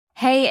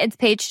Hey, it's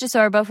Paige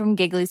DeSorbo from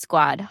Giggly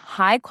Squad.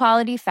 High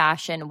quality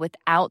fashion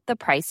without the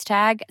price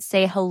tag.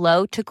 Say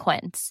hello to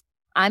Quince.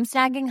 I'm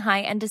snagging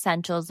high-end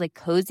essentials like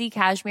cozy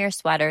cashmere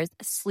sweaters,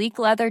 sleek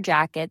leather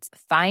jackets,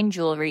 fine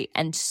jewelry,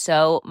 and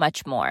so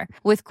much more.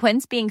 With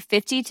Quince being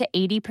 50 to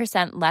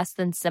 80% less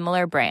than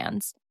similar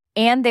brands.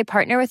 And they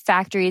partner with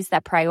factories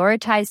that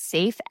prioritize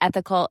safe,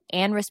 ethical,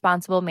 and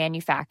responsible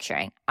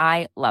manufacturing.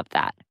 I love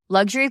that.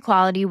 Luxury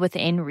quality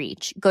within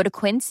reach. Go to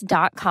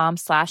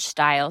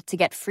quince.com/style to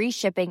get free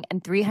shipping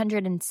and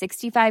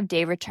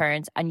 365-day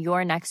returns on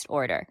your next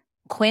order.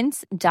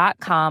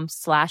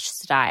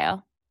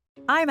 Quince.com/style.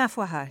 I'm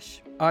Afua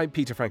Hirsch. I'm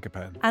Peter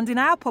Frankopan. And in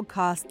our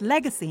podcast,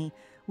 Legacy,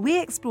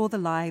 we explore the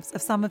lives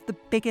of some of the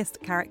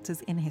biggest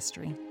characters in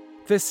history.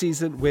 This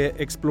season, we're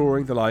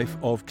exploring the life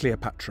of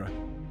Cleopatra.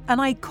 An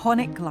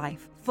iconic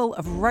life full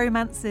of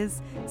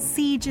romances,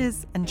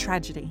 sieges, and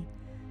tragedy.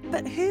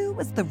 But who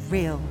was the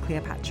real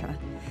Cleopatra?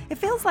 It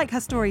feels like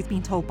her story's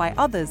been told by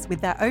others with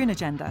their own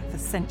agenda for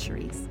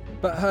centuries.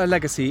 But her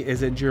legacy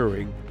is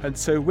enduring, and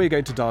so we're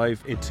going to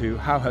dive into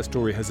how her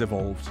story has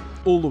evolved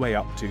all the way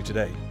up to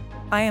today.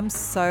 I am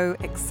so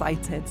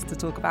excited to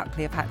talk about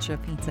Cleopatra,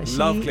 Peter.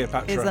 Love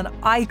Cleopatra. She is an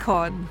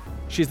icon.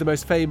 She's the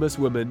most famous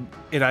woman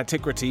in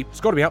antiquity.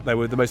 It's got to be up there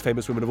with the most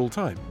famous women of all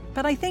time.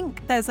 But I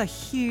think there's a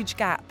huge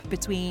gap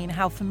between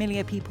how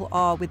familiar people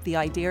are with the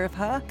idea of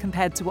her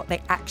compared to what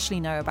they actually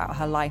know about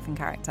her life and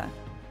character.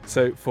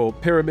 So for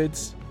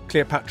Pyramids,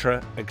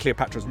 Cleopatra and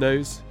Cleopatra's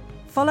Nose,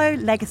 follow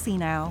Legacy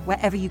now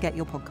wherever you get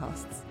your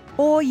podcasts.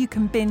 Or you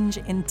can binge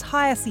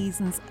entire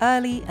seasons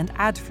early and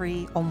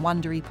ad-free on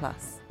Wondery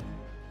Plus.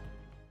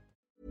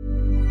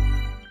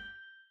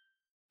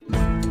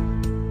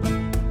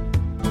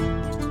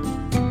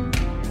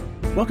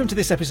 Welcome to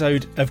this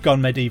episode of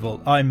Gone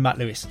Medieval. I'm Matt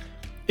Lewis.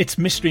 It's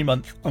Mystery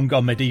Month on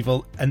Gone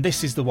Medieval, and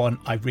this is the one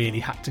I really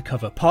had to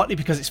cover, partly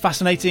because it's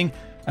fascinating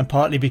and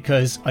partly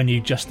because I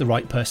knew just the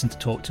right person to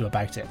talk to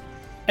about it.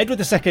 Edward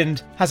II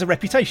has a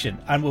reputation,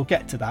 and we'll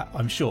get to that,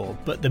 I'm sure,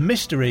 but the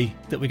mystery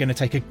that we're going to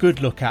take a good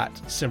look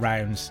at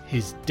surrounds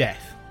his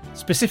death.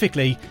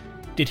 Specifically,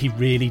 did he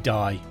really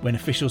die when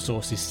official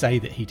sources say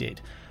that he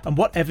did? And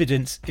what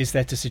evidence is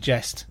there to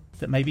suggest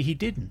that maybe he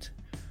didn't?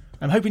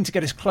 I'm hoping to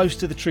get as close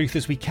to the truth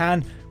as we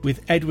can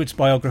with Edward's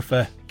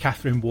biographer,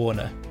 Catherine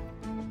Warner.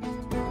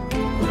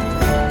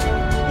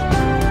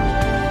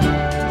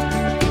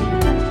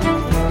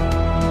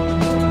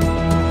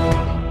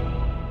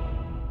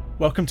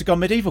 Welcome to Gone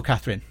Medieval,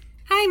 Catherine.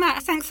 Hi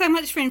Matt, thanks so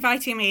much for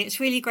inviting me. It's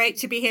really great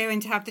to be here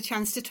and to have the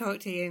chance to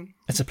talk to you.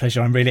 It's a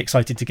pleasure. I'm really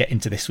excited to get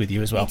into this with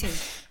you as well. Me too.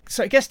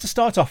 So I guess to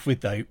start off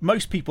with, though,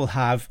 most people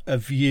have a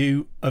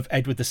view of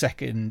Edward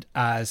II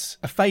as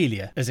a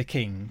failure as a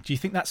king. Do you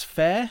think that's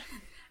fair?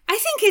 I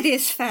think it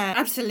is fair,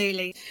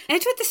 absolutely.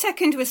 Edward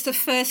II was the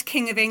first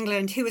king of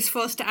England who was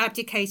forced to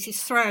abdicate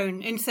his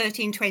throne in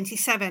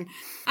 1327.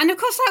 And of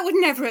course that would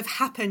never have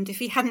happened if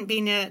he hadn't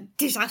been a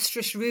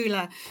disastrous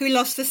ruler who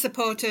lost the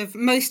support of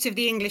most of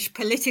the English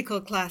political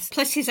class,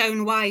 plus his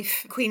own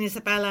wife, Queen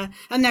Isabella,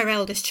 and their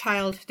eldest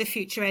child, the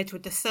future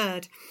Edward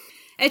III.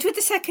 Edward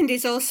II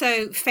is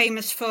also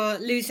famous for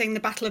losing the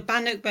Battle of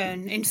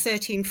Bannockburn in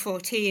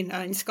 1314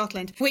 in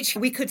Scotland, which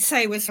we could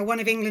say was one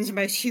of England's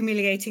most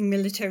humiliating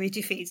military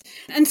defeats.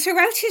 And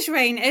throughout his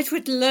reign,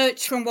 Edward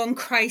lurched from one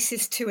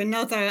crisis to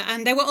another,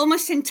 and they were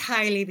almost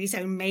entirely of his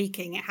own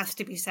making, it has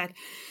to be said.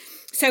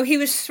 So he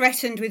was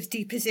threatened with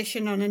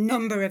deposition on a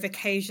number of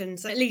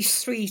occasions, at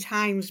least 3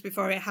 times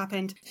before it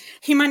happened.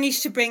 He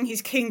managed to bring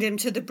his kingdom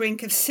to the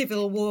brink of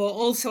civil war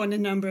also on a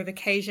number of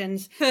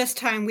occasions, first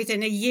time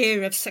within a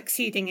year of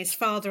succeeding his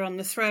father on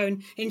the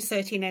throne in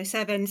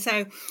 1307.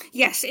 So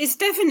yes, it's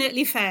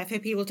definitely fair for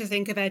people to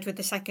think of Edward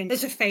II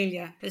as a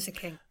failure as a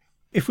king.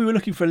 If we were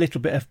looking for a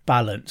little bit of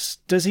balance,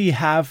 does he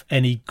have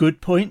any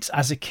good points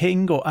as a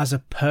king or as a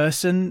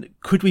person?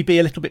 Could we be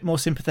a little bit more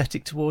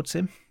sympathetic towards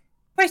him?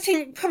 I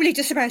think probably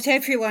just about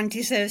everyone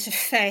deserves a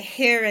fair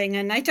hearing,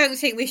 and I don't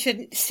think we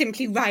should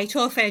simply write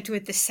off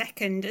Edward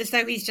II as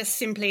though he's just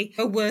simply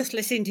a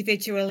worthless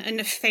individual and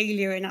a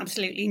failure and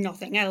absolutely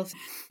nothing else.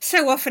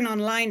 So often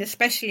online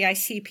especially, I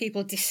see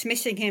people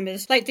dismissing him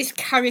as like this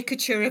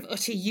caricature of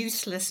utter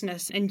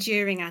uselessness and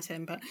jeering at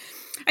him, but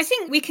I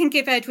think we can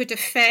give Edward a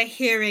fair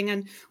hearing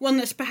and one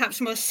that's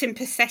perhaps more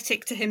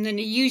sympathetic to him than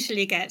he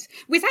usually gets,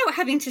 without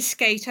having to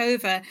skate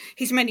over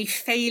his many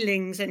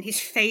failings and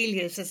his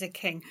failures as a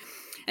king.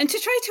 And to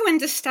try to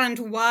understand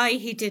why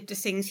he did the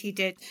things he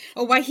did,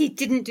 or why he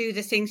didn't do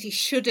the things he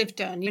should have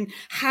done, and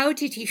how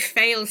did he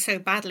fail so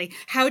badly?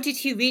 How did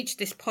he reach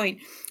this point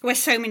where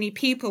so many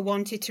people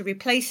wanted to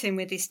replace him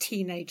with his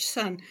teenage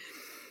son?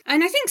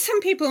 And I think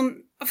some people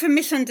often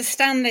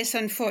misunderstand this,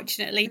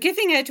 unfortunately.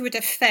 Giving Edward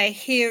a fair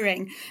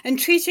hearing and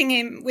treating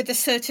him with a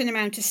certain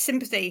amount of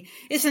sympathy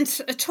isn't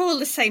at all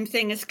the same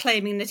thing as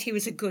claiming that he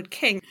was a good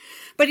king.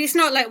 But it's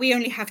not like we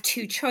only have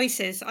two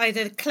choices,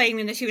 either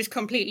claiming that he was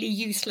completely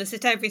useless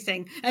at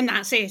everything and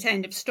that's it,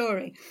 end of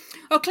story,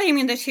 or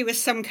claiming that he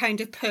was some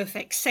kind of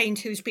perfect saint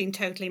who's been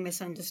totally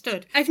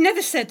misunderstood. I've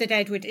never said that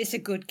Edward is a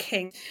good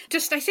king.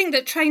 Just I think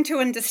that trying to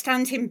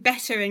understand him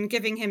better and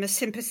giving him a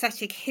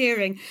sympathetic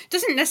hearing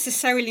doesn't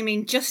necessarily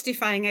mean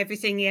justifying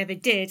everything he ever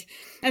did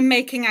and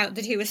making out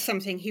that he was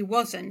something he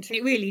wasn't.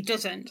 It really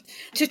doesn't.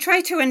 To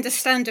try to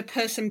understand a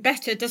person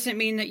better doesn't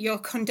mean that you're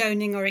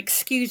condoning or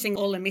excusing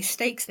all the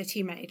mistakes that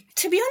he made.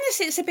 To be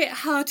honest, it's a bit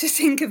hard to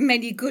think of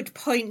many good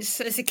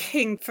points as a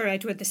king for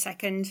Edward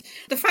II.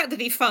 The fact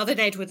that he fathered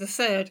Edward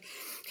III,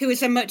 who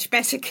was a much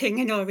better king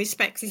in all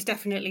respects, is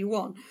definitely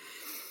one.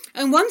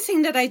 And one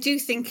thing that I do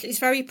think is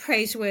very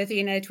praiseworthy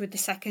in Edward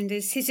II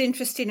is his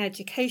interest in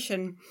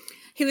education.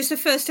 He was the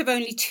first of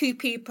only two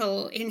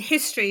people in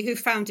history who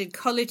founded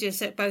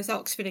colleges at both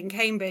Oxford and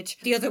Cambridge.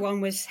 The other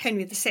one was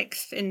Henry VI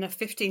in the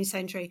 15th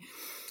century.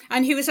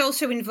 And he was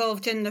also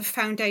involved in the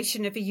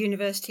foundation of a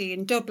university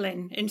in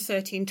Dublin in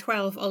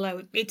 1312,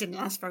 although it didn't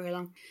last very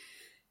long.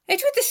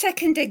 Edward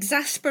II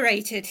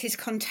exasperated his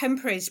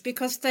contemporaries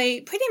because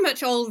they pretty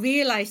much all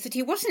realised that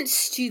he wasn't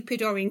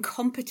stupid or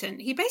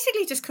incompetent. He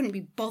basically just couldn't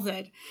be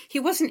bothered.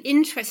 He wasn't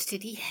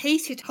interested. He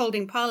hated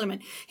holding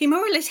parliament. He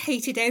more or less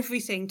hated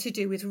everything to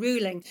do with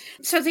ruling.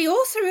 So the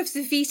author of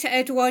the Vita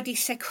Edwardi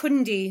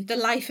Secundi, The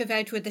Life of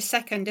Edward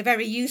II, a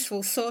very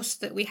useful source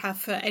that we have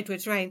for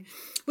Edward's reign,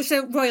 was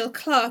a royal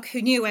clerk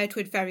who knew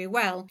Edward very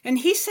well. And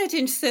he said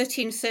in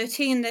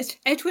 1313 that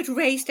Edward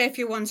raised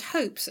everyone's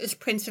hopes as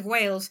Prince of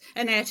Wales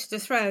and heir to the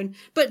throne,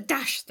 but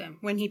dashed them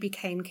when he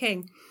became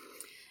king.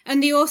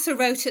 And the author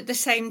wrote at the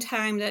same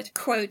time that,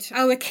 quote,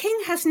 "Our king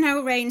has now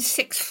reigned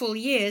 6 full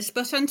years,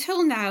 but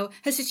until now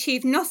has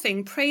achieved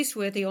nothing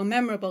praiseworthy or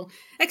memorable,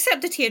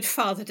 except that he had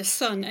fathered a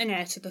son and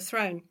heir to the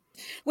throne."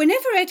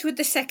 Whenever Edward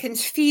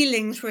II's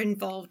feelings were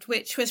involved,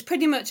 which was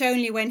pretty much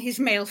only when his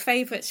male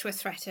favourites were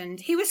threatened,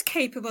 he was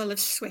capable of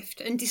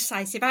swift and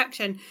decisive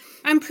action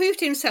and proved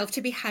himself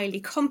to be highly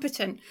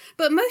competent,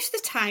 but most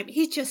of the time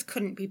he just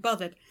couldn't be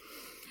bothered.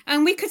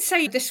 And we could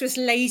say this was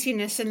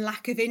laziness and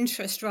lack of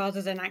interest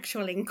rather than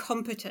actual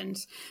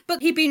incompetence.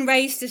 But he'd been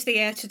raised as the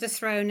heir to the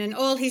throne, and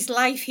all his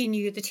life he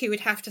knew that he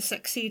would have to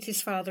succeed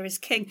his father as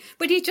king.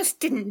 But he just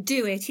didn't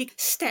do it. He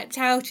stepped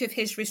out of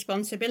his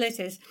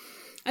responsibilities.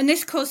 And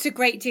this caused a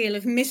great deal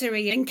of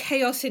misery and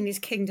chaos in his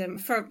kingdom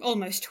for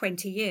almost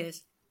 20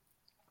 years.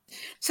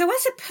 So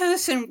as a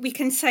person, we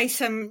can say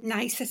some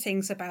nicer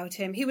things about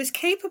him. He was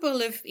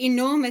capable of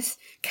enormous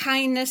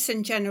kindness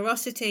and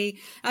generosity,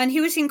 and he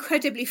was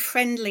incredibly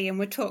friendly and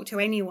would talk to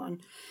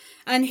anyone.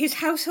 And his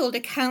household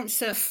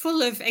accounts are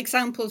full of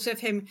examples of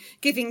him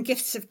giving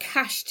gifts of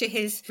cash to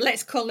his,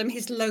 let's call them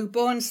his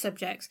low-born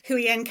subjects, who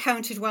he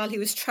encountered while he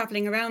was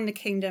travelling around the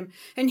kingdom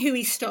and who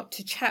he stopped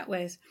to chat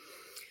with.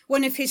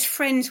 One of his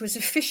friends was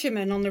a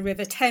fisherman on the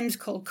River Thames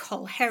called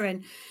Col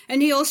Heron,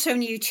 and he also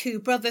knew 2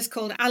 brothers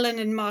called Alan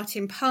and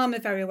Martin Palmer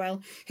very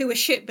well, who were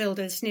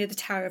shipbuilders near the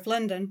Tower of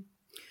London.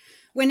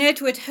 When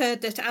Edward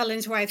heard that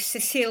Alan's wife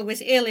Cecile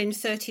was ill in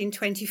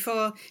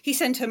 1324, he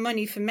sent her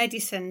money for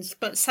medicines,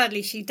 but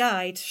sadly she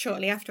died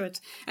shortly afterwards,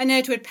 and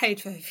Edward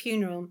paid for her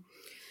funeral.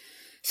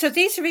 So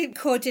these are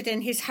recorded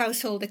in his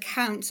household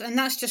accounts, and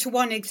that's just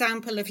one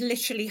example of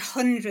literally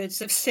hundreds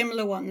of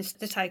similar ones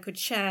that I could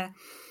share.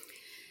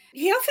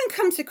 He often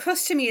comes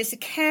across to me as a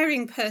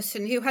caring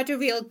person who had a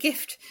real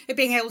gift of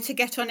being able to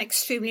get on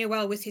extremely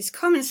well with his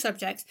common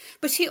subjects,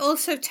 but he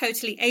also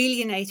totally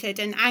alienated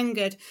and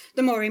angered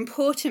the more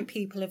important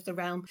people of the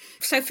realm.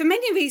 So for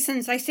many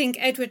reasons, I think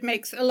Edward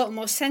makes a lot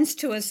more sense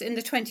to us in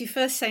the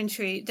 21st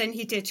century than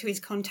he did to his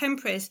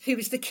contemporaries, who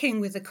was the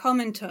king with the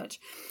common touch.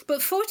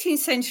 But 14th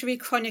century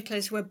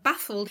chroniclers were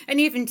baffled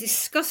and even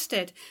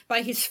disgusted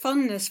by his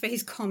fondness for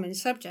his common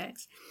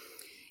subjects.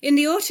 In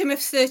the autumn of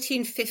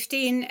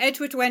 1315,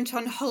 Edward went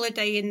on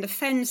holiday in the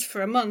Fens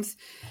for a month,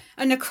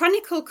 and a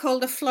chronicle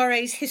called the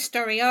Flores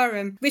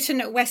Historiarum, written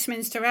at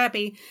Westminster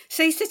Abbey,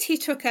 says that he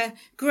took a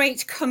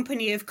great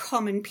company of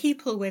common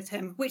people with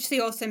him, which the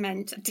author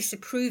meant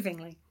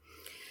disapprovingly.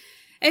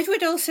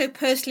 Edward also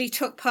personally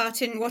took part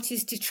in what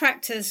his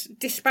detractors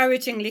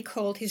disparagingly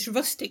called his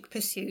rustic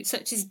pursuits,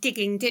 such as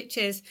digging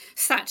ditches,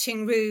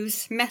 thatching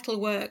roofs,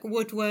 metalwork,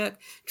 woodwork,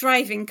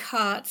 driving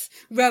carts,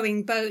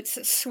 rowing boats,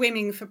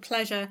 swimming for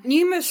pleasure.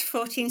 Numerous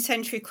 14th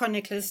century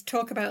chroniclers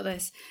talk about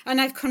this,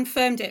 and I've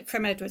confirmed it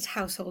from Edward's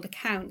household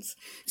accounts.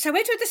 So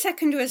Edward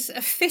II was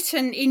a fit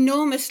and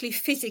enormously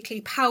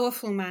physically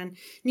powerful man.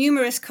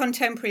 Numerous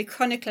contemporary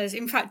chroniclers,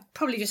 in fact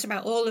probably just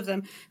about all of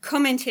them,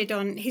 commented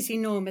on his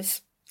enormous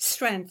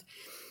strength.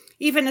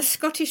 Even a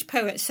Scottish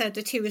poet said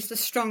that he was the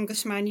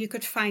strongest man you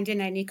could find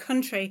in any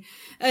country,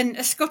 and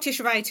a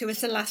Scottish writer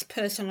was the last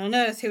person on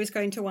earth who was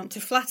going to want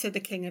to flatter the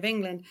King of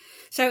England.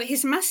 So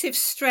his massive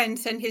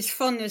strength and his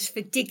fondness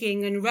for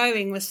digging and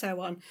rowing and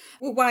so on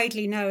were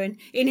widely known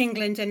in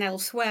England and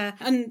elsewhere.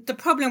 And the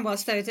problem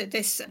was, though, that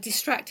this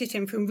distracted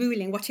him from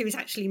ruling what he was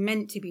actually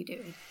meant to be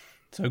doing.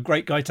 So a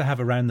great guy to have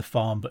around the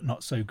farm, but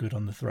not so good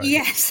on the throne.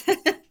 Yes.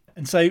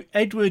 And so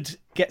Edward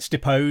gets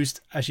deposed,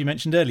 as you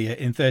mentioned earlier,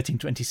 in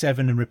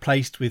 1327 and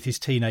replaced with his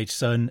teenage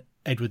son,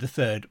 Edward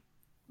III.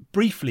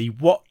 Briefly,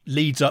 what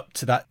leads up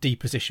to that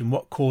deposition?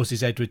 What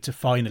causes Edward to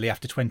finally,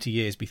 after 20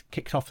 years, be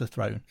kicked off the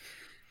throne?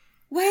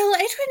 Well,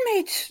 Edward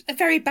made a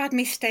very bad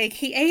mistake.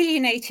 He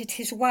alienated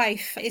his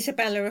wife,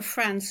 Isabella of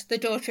France, the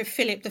daughter of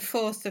Philip IV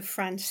of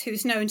France,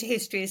 who's known to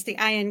history as the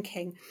Iron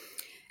King.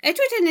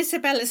 Edward and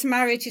Isabella's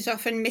marriage is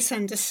often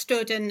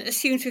misunderstood and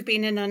assumed to have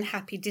been an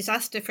unhappy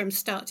disaster from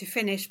start to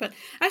finish, but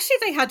actually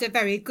they had a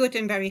very good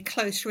and very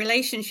close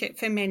relationship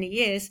for many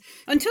years,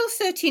 until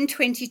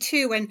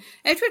 1322, when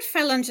Edward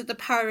fell under the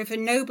power of a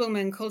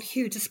nobleman called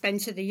Hugh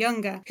Despenser the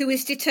Younger, who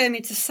was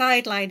determined to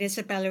sideline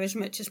Isabella as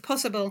much as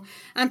possible,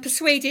 and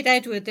persuaded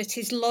Edward that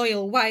his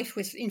loyal wife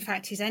was in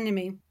fact his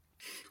enemy.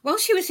 While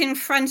she was in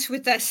France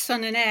with their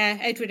son and heir,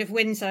 Edward of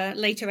Windsor,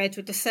 later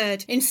Edward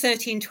III, in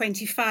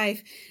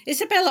 1325,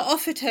 Isabella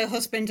offered her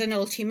husband an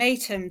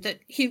ultimatum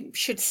that he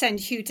should send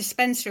Hugh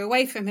Despenser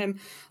away from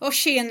him, or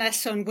she and their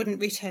son wouldn't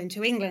return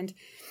to England.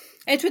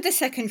 Edward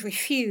II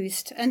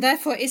refused, and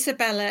therefore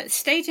Isabella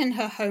stayed in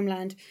her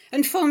homeland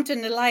and formed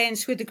an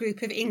alliance with a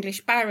group of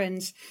English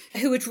barons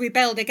who had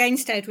rebelled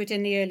against Edward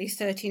in the early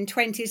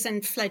 1320s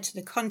and fled to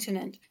the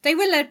continent. They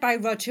were led by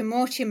Roger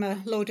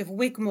Mortimer, Lord of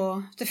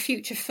Wigmore, the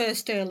future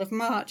first Earl of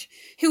March,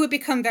 who would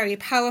become very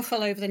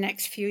powerful over the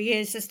next few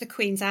years as the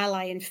Queen's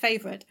ally and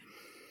favourite.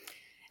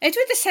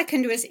 Edward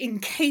II was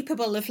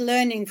incapable of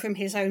learning from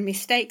his own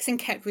mistakes and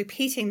kept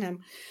repeating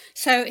them.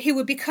 So he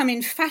would become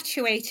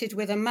infatuated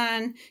with a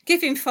man,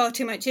 give him far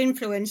too much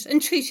influence,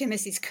 and treat him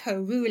as his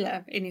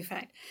co-ruler, in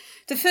effect.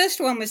 The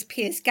first one was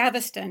Piers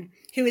Gaveston,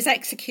 who was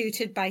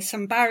executed by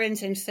some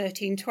barons in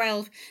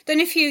 1312. Then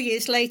a few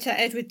years later,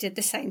 Edward did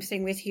the same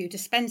thing with Hugh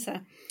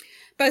Despenser.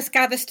 Both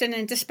Gaveston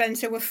and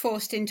Despenser were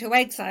forced into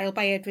exile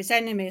by Edward's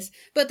enemies,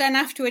 but then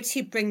afterwards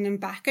he'd bring them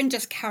back and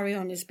just carry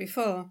on as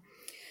before.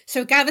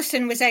 So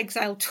Gaveston was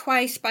exiled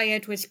twice by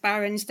Edward's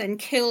barons, then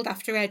killed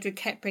after Edward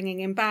kept bringing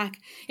him back.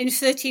 In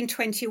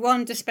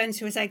 1321,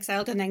 Despenser was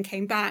exiled and then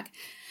came back.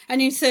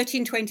 And in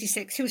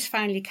 1326, he was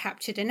finally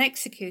captured and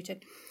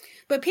executed.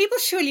 But people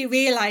surely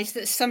realised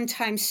that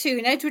sometime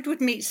soon Edward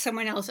would meet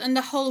someone else and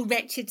the whole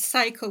wretched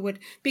cycle would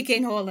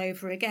begin all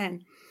over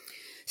again.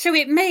 So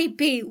it may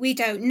be, we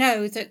don't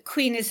know, that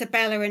Queen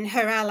Isabella and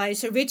her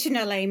allies'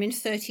 original aim in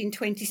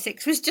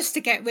 1326 was just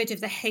to get rid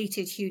of the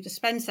hated Hugh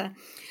Despenser.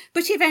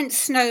 But events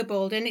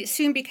snowballed, and it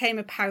soon became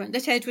apparent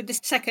that Edward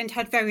II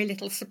had very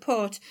little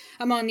support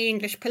among the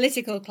English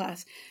political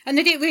class, and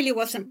that it really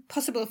wasn't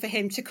possible for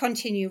him to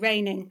continue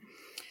reigning.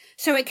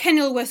 So at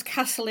Kenilworth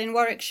Castle in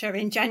Warwickshire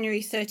in January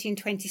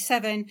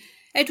 1327,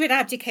 Edward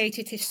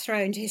abdicated his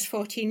throne to his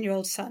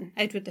 14-year-old son,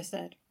 Edward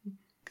III.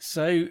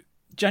 So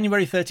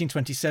January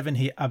 1327,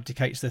 he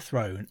abdicates the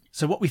throne.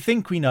 So what we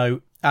think we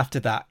know after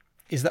that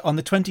is that on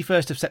the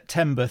 21st of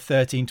September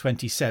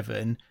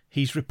 1327,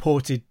 he's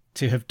reported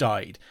to have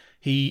died.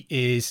 He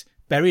is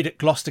buried at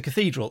Gloucester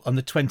Cathedral on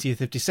the 20th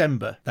of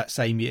December that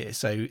same year.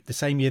 So the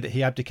same year that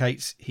he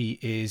abdicates, he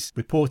is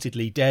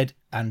reportedly dead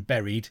and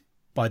buried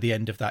by the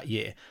end of that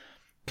year.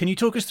 Can you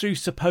talk us through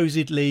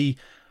supposedly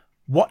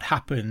what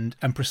happened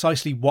and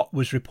precisely what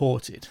was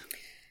reported?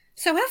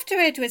 So after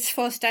Edward's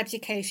forced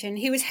abdication,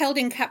 he was held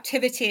in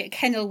captivity at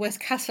Kenilworth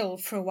Castle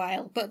for a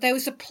while, but there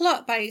was a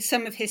plot by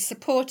some of his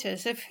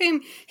supporters, of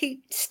whom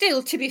he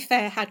still, to be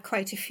fair, had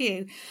quite a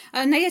few,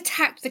 and they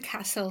attacked the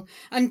castle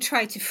and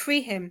tried to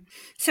free him.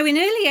 So in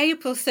early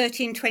April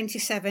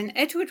 1327,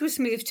 Edward was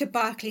moved to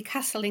Berkeley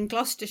Castle in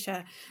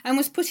Gloucestershire and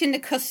was put in the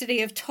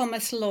custody of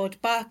Thomas Lord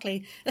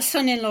Berkeley, a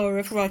son-in-law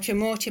of Roger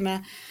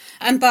Mortimer,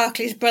 and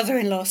Berkeley's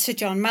brother-in-law, Sir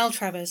John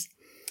Maltravers.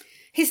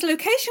 His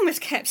location was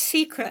kept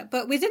secret,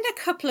 but within a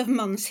couple of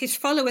months his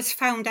followers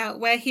found out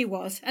where he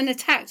was and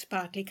attacked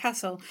Berkeley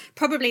Castle,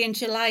 probably in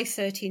July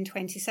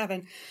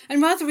 1327.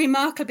 And rather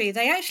remarkably,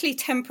 they actually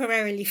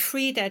temporarily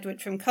freed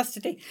Edward from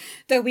custody,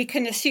 though we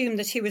can assume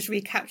that he was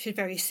recaptured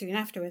very soon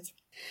afterwards.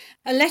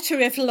 A letter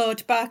of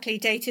Lord Berkeley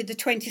dated the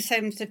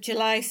 27th of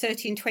July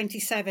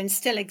 1327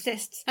 still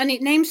exists, and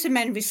it names the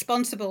men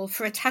responsible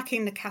for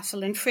attacking the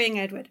castle and freeing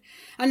Edward,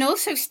 and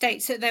also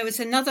states that there was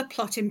another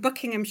plot in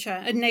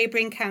Buckinghamshire and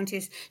neighbouring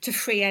counties to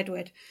free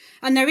Edward,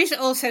 and there is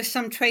also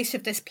some trace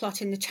of this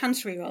plot in the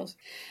Chancery Rolls.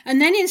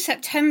 And then in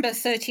September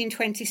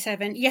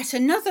 1327, yet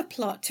another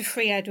plot to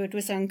free Edward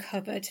was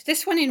uncovered,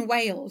 this one in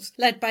Wales,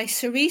 led by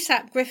Sir Rhys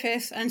ap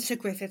Griffith and Sir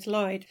Griffith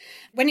Lloyd.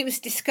 When it was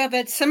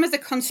discovered, some of the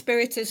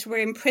conspirators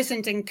were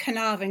imprisoned in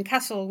Carnarvon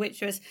Castle,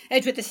 which was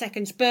Edward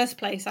II's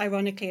birthplace,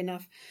 ironically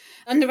enough,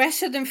 and the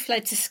rest of them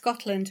fled to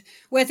Scotland,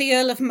 where the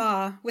Earl of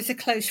Mar was a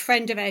close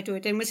friend of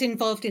Edward and was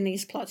involved in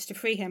these plots to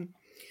free him.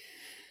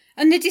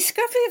 And the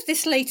discovery of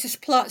this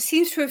latest plot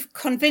seems to have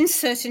convinced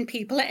certain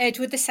people that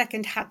Edward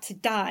II had to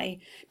die,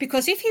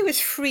 because if he was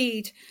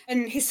freed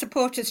and his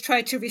supporters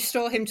tried to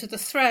restore him to the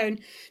throne,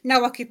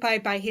 now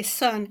occupied by his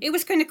son, it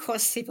was going to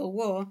cause civil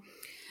war.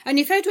 And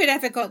if Edward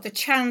ever got the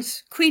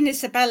chance, Queen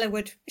Isabella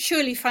would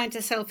surely find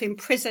herself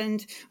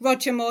imprisoned,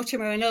 Roger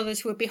Mortimer and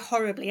others would be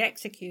horribly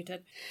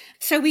executed.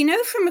 So we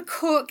know from a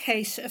court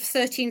case of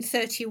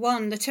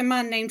 1331 that a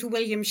man named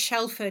William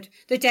Shelford,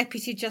 the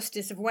Deputy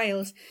Justice of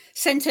Wales,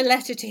 sent a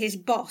letter to his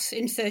boss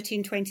in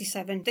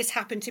 1327, this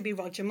happened to be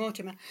Roger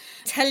Mortimer,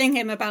 telling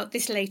him about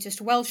this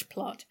latest Welsh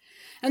plot.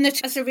 And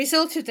that as a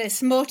result of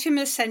this,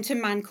 Mortimer sent a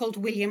man called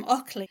William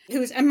Ockley, who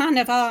was a man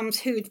of arms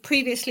who had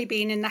previously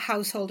been in the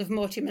household of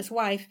Mortimer's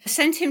wife,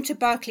 sent him to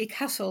Berkeley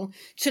Castle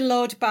to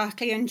Lord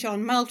Berkeley and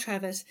John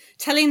Maltravers,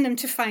 telling them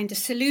to find a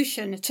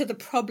solution to the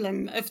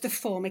problem of the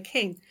former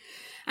king.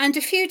 And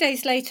a few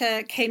days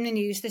later came the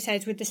news that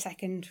Edward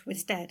II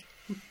was dead.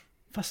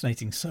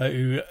 Fascinating.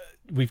 So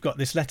we've got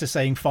this letter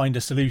saying find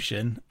a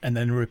solution and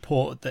then a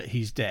report that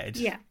he's dead.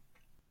 Yeah.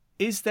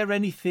 Is there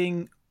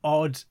anything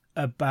odd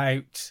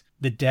about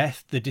the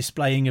death, the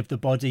displaying of the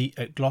body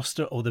at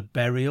Gloucester, or the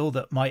burial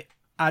that might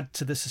add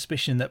to the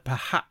suspicion that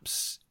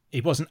perhaps he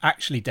wasn't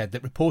actually dead,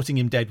 that reporting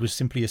him dead was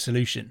simply a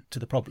solution to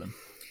the problem?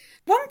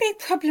 One big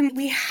problem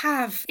we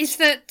have is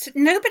that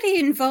nobody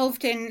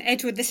involved in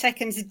Edward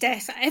II's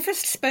death ever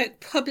spoke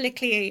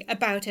publicly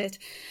about it.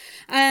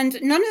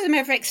 And none of them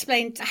ever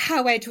explained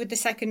how Edward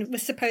II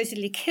was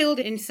supposedly killed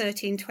in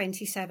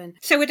 1327.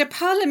 So at a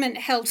parliament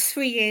held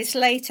 3 years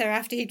later,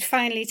 after he'd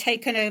finally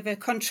taken over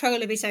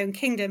control of his own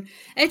kingdom,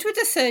 Edward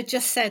III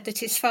just said that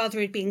his father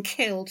had been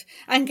killed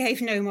and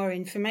gave no more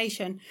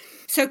information.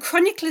 So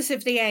chroniclers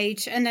of the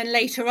age, and then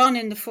later on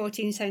in the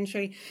 14th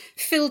century,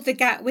 filled the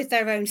gap with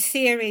their own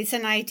theories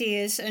and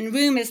ideas and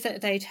rumours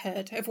that they'd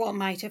heard of what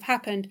might have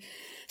happened.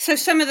 So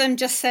some of them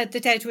just said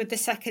that Edward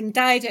II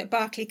died at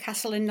Berkeley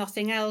Castle and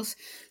nothing else.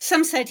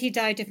 Some said he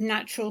died of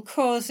natural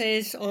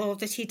causes or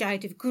that he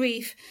died of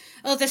grief.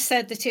 Others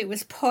said that it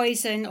was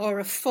poison or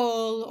a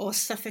fall or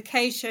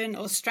suffocation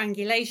or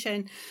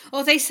strangulation.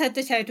 Or they said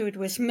that Edward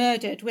was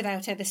murdered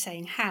without ever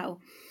saying how.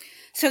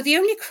 So the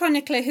only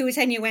chronicler who was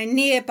anywhere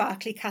near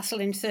Berkeley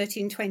Castle in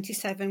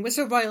 1327 was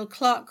a royal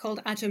clerk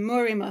called Adam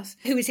Morimuth,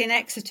 who was in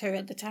Exeter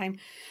at the time,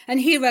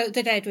 and he wrote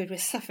that Edward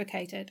was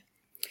suffocated.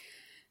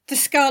 The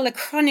Scala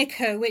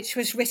Chronica, which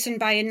was written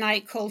by a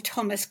knight called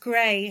Thomas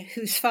Gray,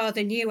 whose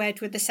father knew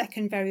Edward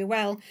II very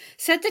well,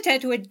 said that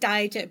Edward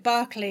died at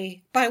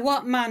Berkeley. By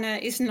what manner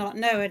is not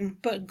known,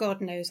 but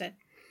God knows it.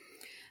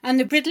 And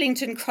the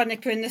Bridlington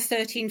Chronicler in the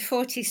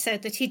 1340s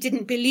said that he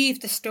didn't believe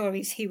the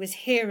stories he was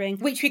hearing,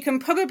 which we can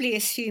probably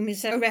assume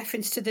is a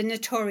reference to the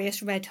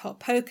notorious Red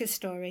Hot Poker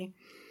story.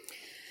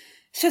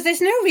 So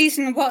there's no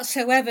reason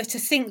whatsoever to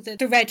think that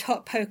the Red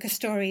Hot Poker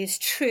story is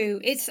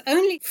true. It's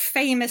only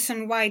famous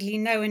and widely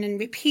known and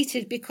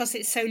repeated because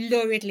it's so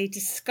luridly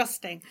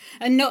disgusting,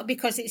 and not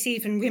because it's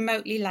even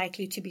remotely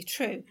likely to be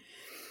true.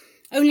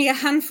 Only a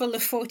handful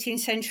of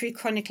 14th century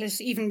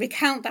chroniclers even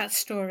recount that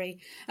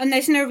story, and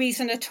there's no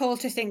reason at all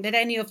to think that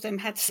any of them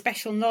had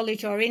special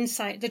knowledge or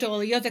insight that all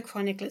the other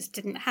chroniclers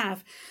didn't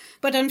have.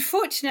 But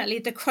unfortunately,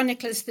 the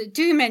chroniclers that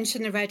do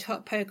mention the Red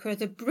Hot Poker are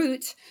the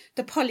Brute,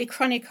 the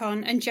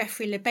Polychronicon, and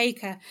Geoffrey Le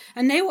Baker,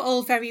 and they were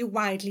all very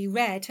widely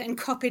read and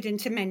copied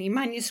into many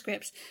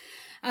manuscripts,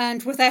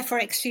 and were therefore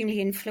extremely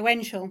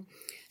influential.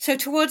 So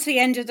towards the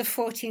end of the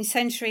 14th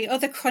century,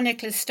 other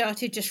chroniclers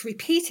started just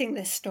repeating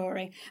this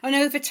story, and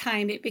over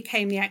time it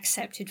became the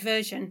accepted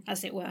version,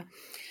 as it were.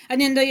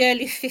 And in the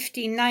early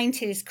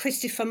 1590s,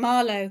 Christopher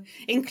Marlowe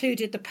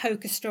included the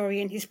poker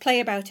story in his play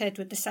about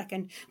Edward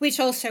II, which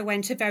also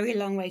went a very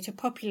long way to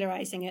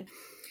popularising it.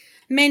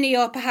 Many,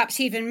 or perhaps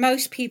even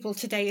most people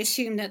today,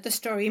 assume that the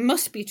story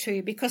must be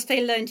true because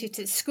they learnt it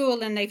at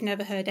school and they've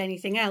never heard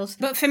anything else.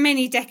 But for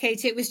many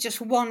decades, it was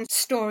just one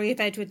story of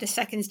Edward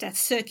II's death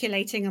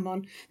circulating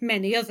among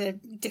many other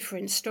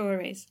different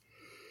stories.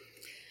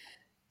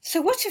 So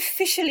what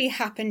officially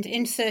happened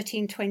in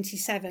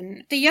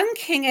 1327? The young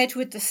King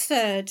Edward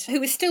III, who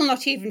was still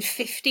not even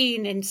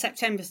 15 in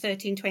September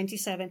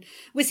 1327,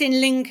 was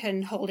in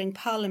Lincoln holding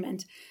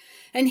Parliament.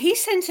 And he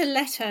sent a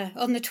letter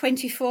on the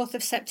 24th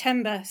of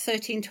September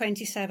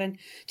 1327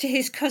 to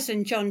his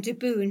cousin John de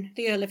Bohun,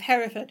 the Earl of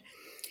Hereford,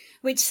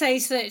 which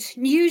says that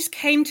news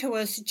came to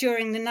us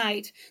during the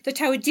night that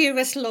our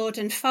dearest Lord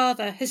and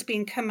Father has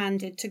been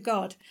commanded to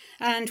God.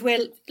 And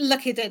we're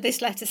lucky that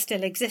this letter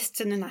still exists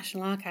in the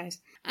National Archives.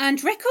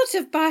 And records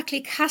of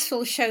Berkeley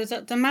Castle show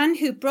that the man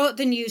who brought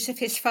the news of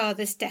his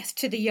father's death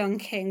to the young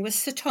king was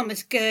Sir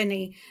Thomas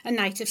Gurney, a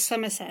knight of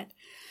Somerset.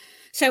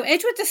 So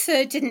Edward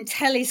III didn't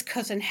tell his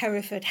cousin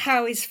Hereford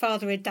how his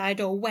father had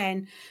died or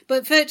when,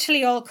 but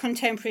virtually all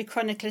contemporary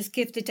chroniclers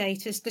give the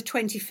date as the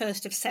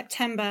 21st of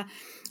September,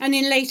 and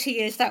in later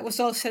years that was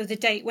also the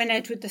date when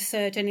Edward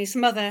III and his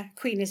mother,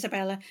 Queen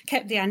Isabella,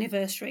 kept the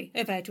anniversary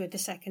of Edward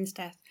II's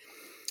death.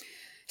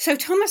 So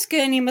Thomas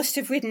Gurney must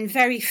have ridden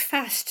very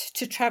fast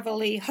to travel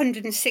the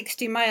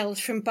 160 miles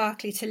from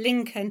Berkeley to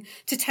Lincoln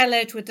to tell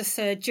Edward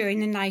III during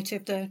the night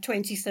of the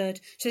 23rd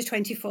to the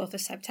 24th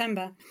of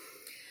September.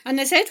 And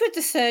as Edward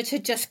III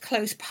had just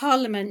closed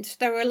Parliament,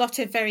 there were a lot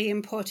of very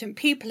important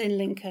people in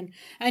Lincoln,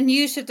 and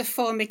news of the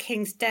former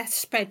king's death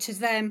spread to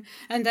them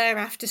and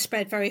thereafter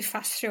spread very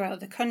fast throughout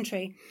the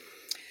country.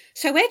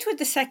 So Edward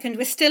II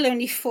was still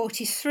only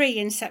 43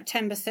 in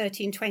September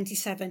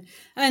 1327,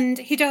 and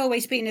he'd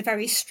always been a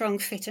very strong,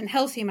 fit and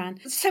healthy man.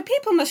 So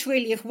people must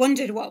really have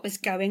wondered what was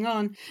going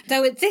on,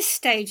 though at this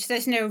stage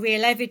there's no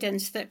real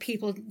evidence that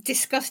people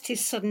discussed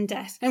his sudden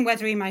death and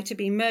whether he might have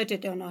been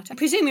murdered or not.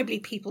 Presumably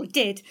people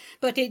did,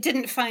 but it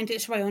didn't find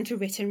its way onto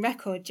written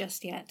record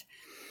just yet.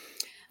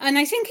 And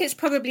I think it's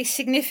probably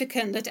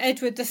significant that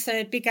Edward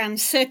III began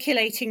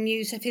circulating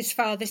news of his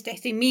father's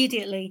death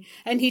immediately,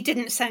 and he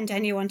didn't send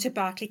anyone to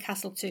Berkeley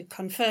Castle to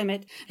confirm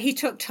it. He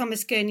took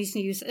Thomas Gurney's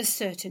news as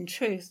certain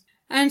truth.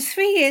 And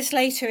 3 years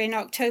later, in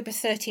October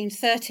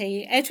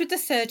 1330, Edward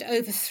III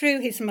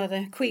overthrew his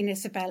mother, Queen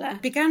Isabella,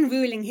 began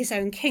ruling his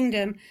own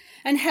kingdom,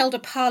 and held a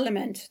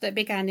parliament that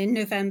began in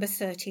November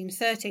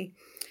 1330.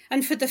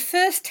 And for the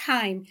first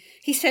time,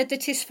 he said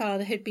that his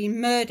father had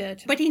been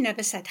murdered, but he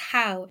never said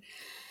how.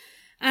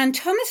 And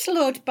Thomas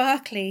Lord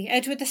Berkeley,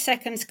 Edward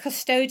II's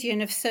custodian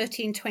of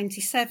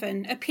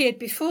 1327, appeared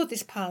before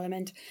this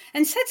parliament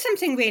and said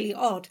something really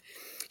odd.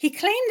 He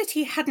claimed that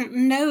he hadn't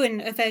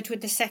known of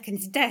Edward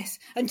II's death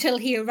until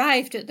he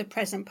arrived at the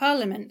present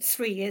parliament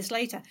 3 years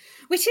later,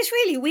 which is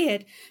really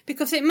weird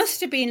because it must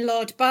have been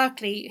Lord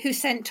Berkeley who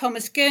sent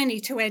Thomas Gurney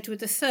to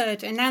Edward III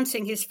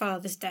announcing his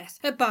father's death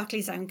at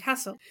Berkeley's own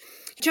castle.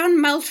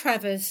 John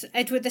Maltravers,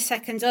 Edward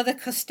II's other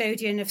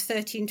custodian of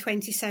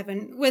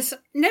 1327, was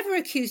never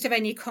accused of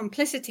any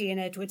complicity in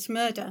Edward's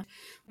murder.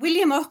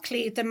 William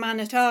Ockley, the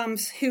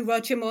man-at-arms who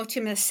Roger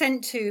Mortimer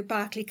sent to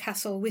Berkeley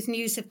Castle with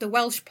news of the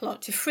Welsh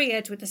plot to free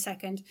Edward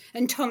II,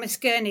 and Thomas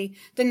Gurney,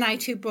 the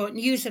knight who brought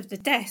news of the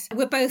death,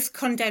 were both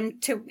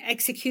condemned to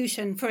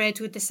execution for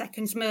Edward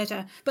II's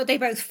murder, but they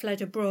both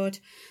fled abroad.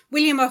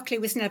 William Ockley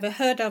was never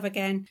heard of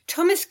again.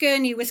 Thomas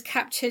Gurney was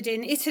captured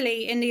in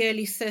Italy in the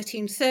early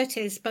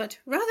 1330s, but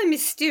rather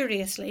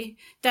mysteriously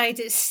died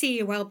at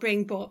sea while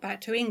being brought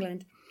back to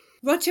England.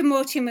 Roger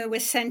Mortimer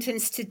was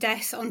sentenced to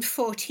death on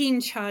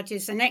 14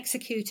 charges and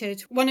executed.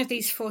 One of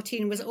these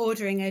 14 was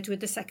ordering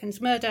Edward II's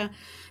murder,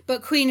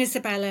 but Queen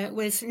Isabella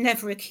was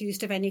never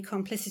accused of any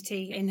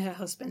complicity in her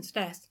husband's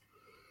death.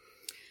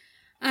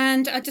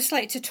 And I'd just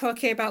like to talk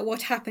here about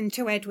what happened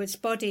to Edward's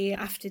body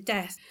after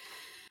death.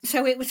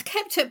 So it was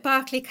kept at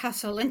Berkeley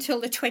Castle until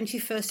the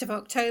 21st of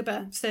October,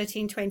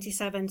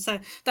 1327, so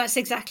that's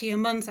exactly a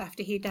month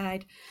after he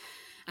died.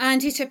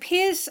 And it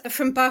appears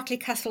from Berkeley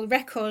Castle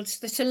records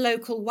that a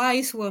local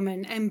wise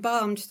woman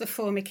embalmed the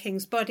former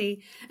king's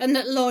body, and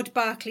that Lord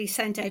Berkeley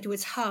sent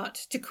Edward's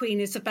heart to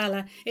Queen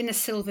Isabella in a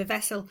silver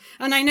vessel.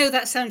 And I know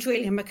that sounds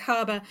really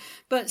macabre,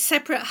 but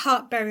separate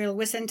heart burial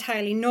was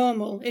entirely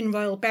normal in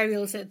royal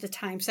burials at the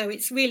time, so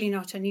it's really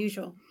not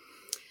unusual.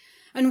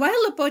 And while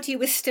the body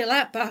was still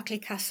at Berkeley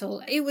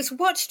Castle, it was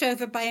watched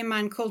over by a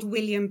man called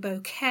William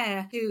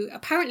Beaucaire, who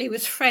apparently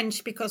was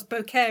French because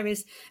Beaucaire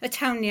is a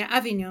town near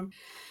Avignon.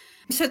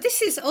 So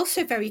this is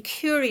also very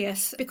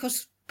curious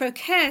because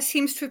Beaucaire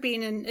seems to have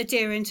been an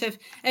adherent of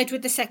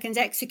Edward II's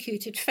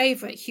executed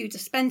favourite, Hugh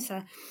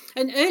Despenser.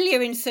 And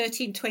earlier in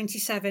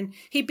 1327,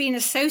 he'd been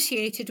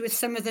associated with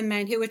some of the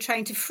men who were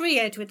trying to free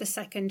Edward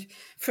II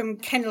from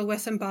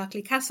Kenilworth and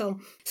Berkeley Castle.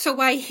 So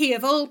why he,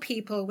 of all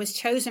people, was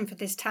chosen for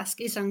this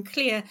task is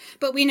unclear,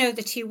 but we know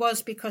that he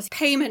was because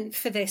payment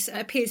for this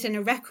appears in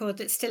a record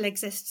that still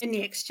exists in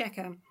the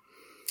Exchequer.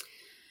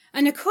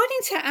 And according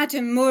to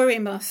Adam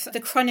Morimuth, the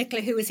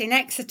chronicler who was in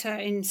Exeter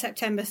in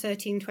September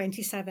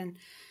 1327,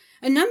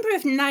 a number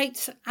of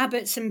knights,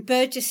 abbots and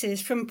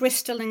burgesses from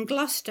Bristol and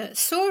Gloucester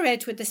saw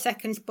Edward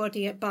II's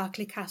body at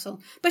Berkeley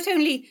Castle, but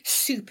only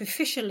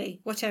superficially,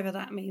 whatever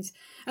that means.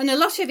 And a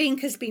lot of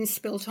ink has been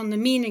spilt on the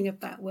meaning of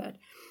that word.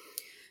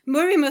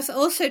 Morimuth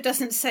also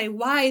doesn't say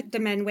why the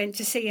men went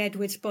to see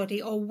Edward's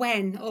body or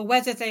when, or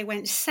whether they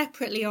went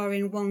separately or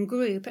in one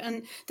group,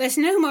 and there's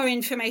no more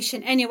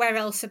information anywhere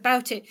else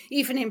about it,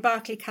 even in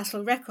Berkeley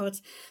Castle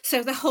records,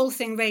 so the whole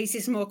thing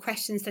raises more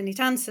questions than it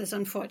answers,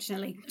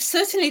 unfortunately.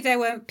 Certainly there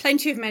were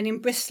plenty of men in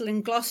Bristol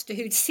and Gloucester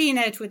who'd seen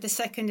Edward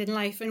II in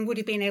life and would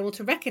have been able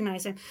to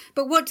recognise him,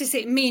 but what does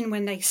it mean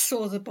when they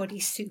saw the body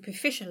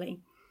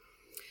superficially?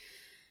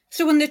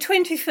 So on the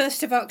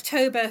 21st of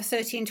October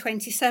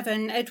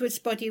 1327, Edward's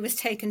body was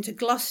taken to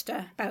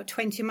Gloucester, about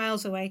 20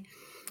 miles away,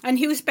 and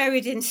he was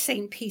buried in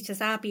St.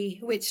 Peter's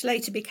Abbey, which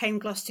later became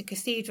Gloucester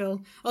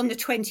Cathedral, on the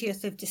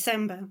 20th of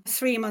December,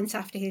 3 months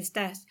after his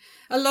death.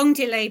 A long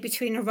delay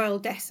between a royal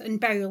death and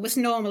burial was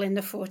normal in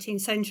the 14th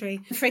century.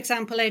 For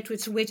example,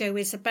 Edward's widow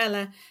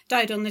Isabella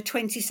died on the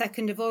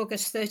 22nd of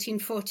August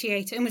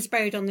 1348 and was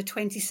buried on the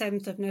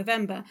 27th of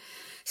November.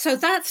 So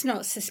that's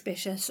not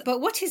suspicious, but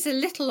what is a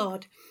little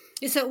odd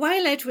is that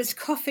while Edward's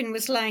coffin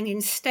was lying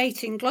in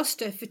state in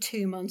Gloucester for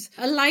 2 months,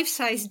 a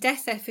life-size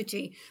death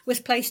effigy was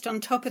placed on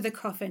top of the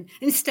coffin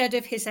instead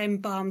of his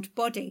embalmed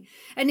body.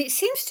 And it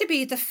seems to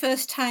be the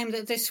first time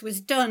that this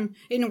was done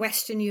in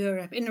Western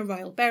Europe in a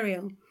royal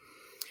burial.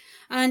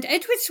 And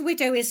Edward's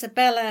widow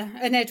Isabella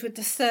and Edward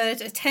III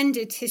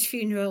attended his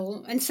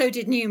funeral, and so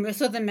did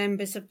numerous other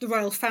members of the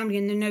royal family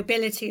and the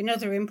nobility and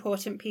other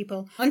important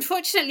people.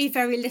 Unfortunately,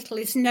 very little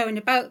is known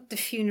about the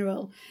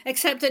funeral,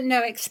 except that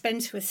no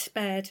expense was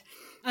spared.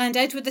 And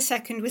Edward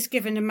II was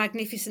given a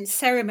magnificent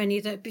ceremony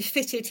that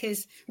befitted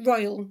his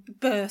royal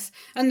birth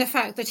and the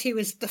fact that he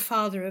was the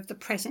father of the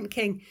present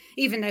king,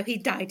 even though he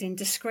died in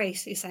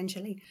disgrace,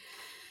 essentially.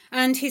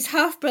 And his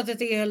half-brother,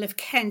 the Earl of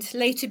Kent,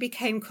 later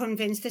became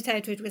convinced that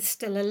Edward was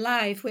still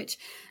alive, which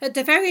at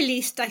the very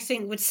least I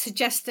think would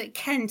suggest that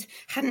Kent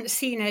hadn't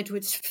seen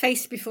Edward's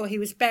face before he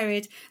was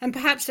buried, and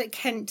perhaps that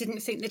Kent didn't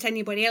think that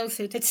anybody else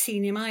had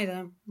seen him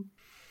either.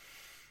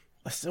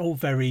 It's all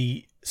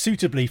very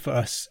suitably for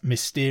us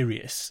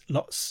mysterious.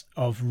 Lots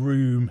of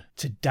room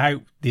to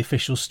doubt the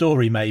official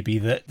story, maybe,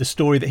 that the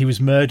story that he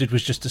was murdered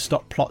was just to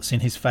stop plots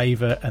in his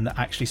favour, and that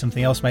actually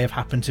something else may have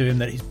happened to him,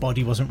 that his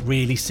body wasn't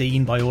really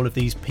seen by all of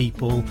these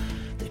people.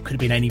 There could have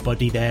been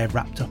anybody there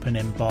wrapped up and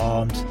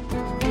embalmed.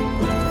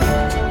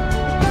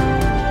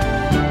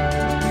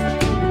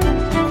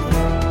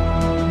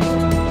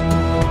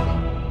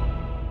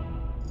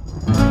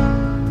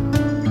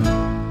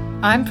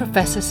 I'm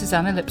Professor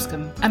Susanna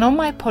Lipscomb, and on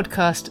my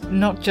podcast,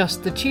 Not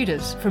Just the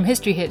Tudors, from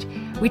History Hit,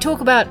 we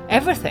talk about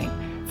everything,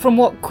 from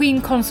what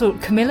Queen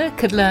Consort Camilla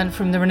could learn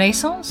from the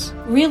Renaissance.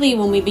 Really,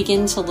 when we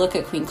begin to look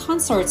at queen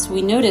consorts,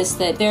 we notice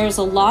that there's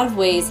a lot of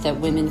ways that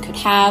women could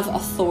have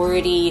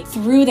authority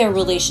through their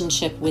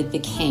relationship with the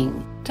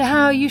king. To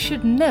how you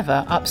should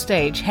never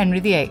upstage Henry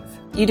VIII.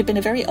 You'd have been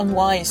a very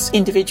unwise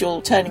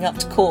individual turning up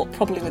to court,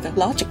 probably with a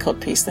larger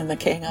codpiece than the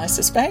king, I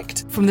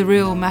suspect. From the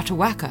real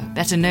Matawaca,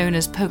 better known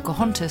as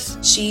Pocahontas.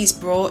 She's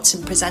brought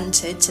and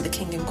presented to the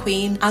king and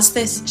queen as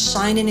this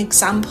shining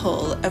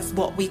example of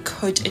what we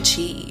could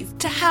achieve.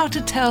 To how to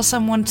tell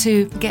someone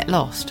to get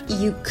lost.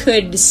 You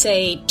could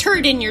say,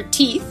 turd in your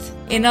teeth.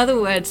 In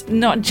other words,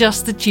 not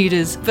just the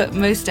Tudors, but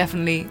most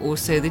definitely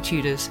also the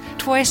Tudors.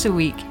 Twice a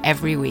week,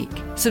 every week.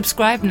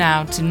 Subscribe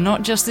now to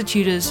Not Just the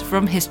Tudors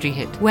from History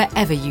Hit,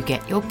 wherever you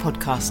get your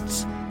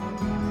podcasts.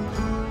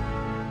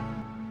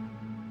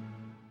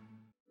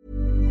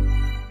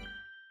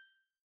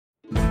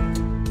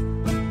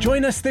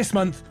 Join us this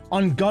month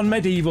on Gone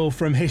Medieval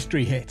from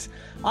History Hit.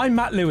 I'm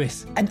Matt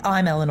Lewis. And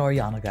I'm Eleanor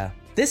Yanaga.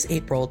 This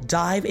April,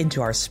 dive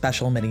into our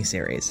special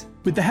mini-series.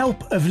 With the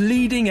help of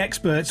leading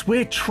experts,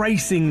 we're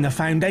tracing the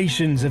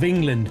foundations of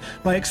England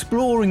by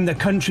exploring the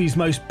country's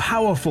most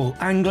powerful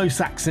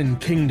Anglo-Saxon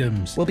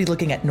kingdoms. We'll be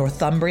looking at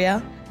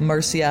Northumbria,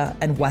 Mercia,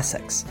 and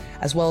Wessex,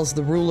 as well as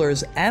the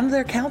rulers and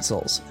their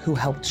councils who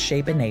helped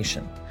shape a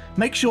nation.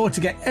 Make sure to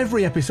get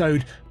every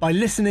episode by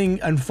listening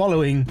and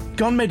following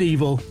Gone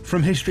Medieval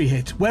from History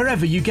Hit,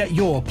 wherever you get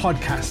your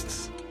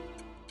podcasts.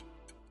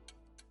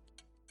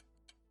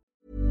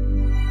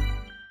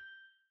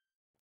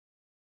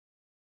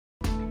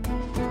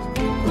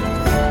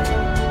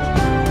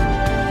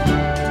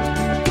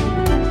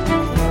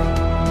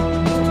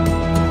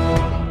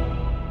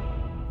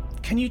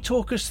 Can you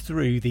talk us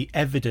through the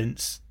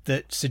evidence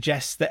that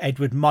suggests that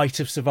Edward might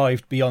have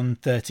survived beyond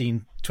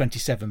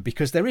 1327?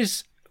 Because there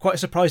is quite a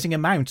surprising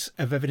amount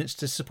of evidence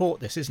to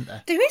support this, isn't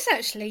there? There is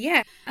actually,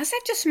 yeah. As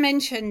I've just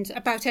mentioned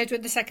about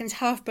Edward II's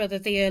half-brother,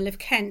 the Earl of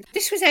Kent,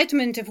 this was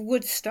Edmund of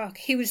Woodstock.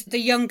 He was the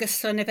youngest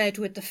son of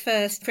Edward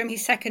I from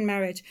his second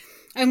marriage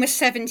and was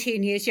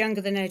 17 years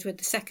younger than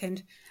Edward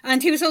II.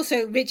 And he was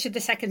also Richard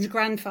II's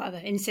grandfather,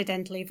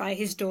 incidentally, by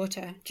his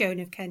daughter, Joan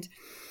of Kent.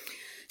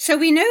 So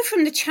we know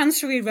from the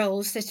chancery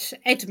rolls that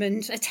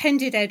Edmund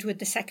attended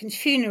Edward II's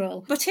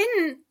funeral, but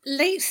in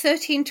late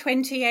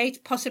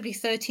 1328, possibly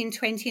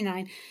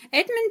 1329,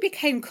 Edmund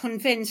became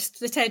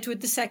convinced that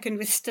Edward II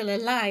was still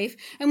alive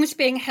and was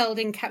being held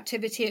in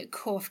captivity at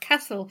Corfe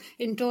Castle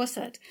in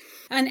Dorset.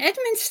 And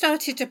Edmund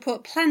started to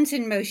put plans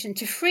in motion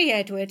to free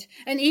Edward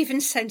and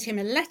even sent him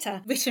a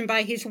letter written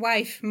by his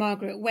wife,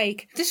 Margaret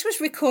Wake. This was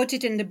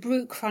recorded in the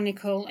Brut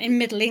Chronicle in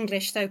Middle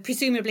English, though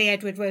presumably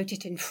Edward wrote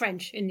it in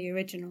French in the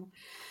original.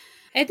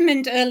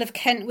 Edmund, Earl of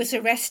Kent, was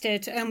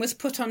arrested and was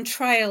put on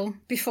trial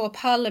before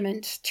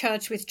Parliament,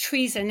 charged with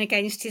treason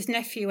against his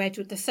nephew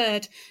Edward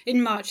III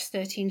in March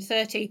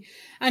 1330,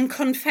 and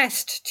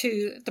confessed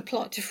to the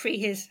plot to free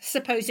his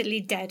supposedly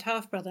dead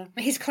half-brother.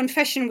 His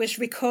confession was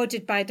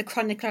recorded by the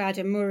chronicler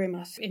Adam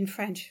Murimuth in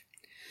French.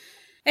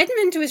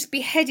 Edmund was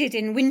beheaded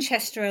in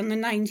Winchester on the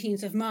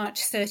 19th of March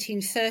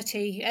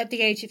 1330 at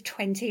the age of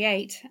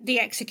 28. The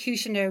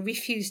executioner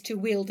refused to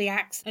wield the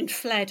axe and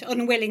fled,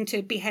 unwilling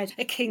to behead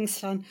a king's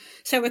son,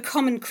 so a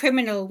common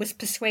criminal was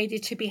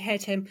persuaded to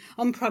behead him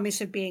on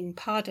promise of being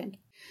pardoned.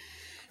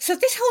 So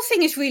this whole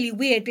thing is really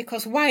weird,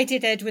 because why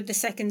did Edward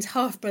II's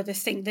half-brother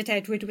think that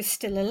Edward was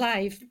still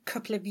alive a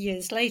couple of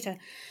years later?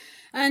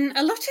 And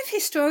a lot of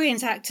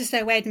historians act as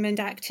though Edmund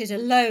acted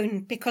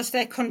alone because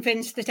they're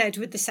convinced that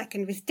Edward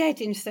II was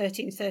dead in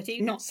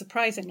 1330, not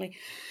surprisingly.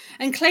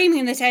 And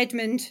claiming that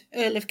Edmund,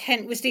 Earl of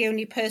Kent, was the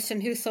only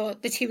person who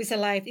thought that he was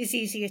alive is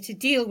easier to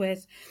deal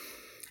with.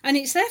 And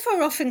it's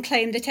therefore often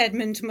claimed that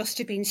Edmund must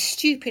have been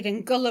stupid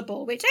and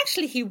gullible, which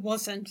actually he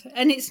wasn't.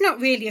 And it's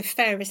not really a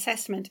fair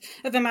assessment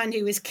of a man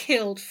who was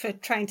killed for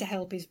trying to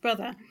help his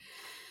brother.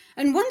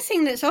 And one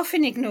thing that's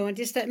often ignored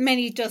is that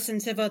many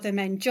dozens of other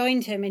men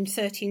joined him in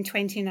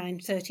 1329,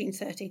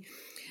 1330.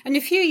 And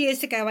a few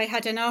years ago, I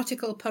had an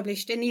article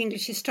published in the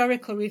English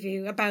Historical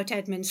Review about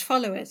Edmund's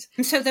followers.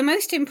 And so the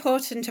most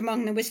important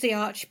among them was the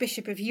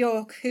Archbishop of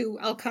York, who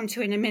I'll come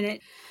to in a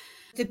minute,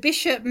 the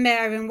Bishop,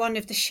 Mayor and one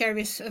of the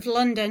Sheriffs of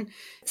London,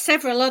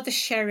 several other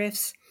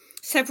sheriffs,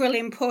 several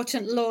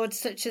important lords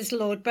such as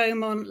Lord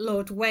Beaumont,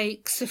 Lord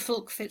Wake, Sir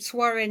Fulk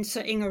Fitzwarren,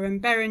 Sir Ingham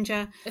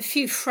Berenger, a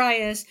few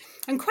friars,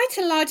 and quite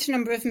a large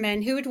number of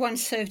men who had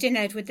once served in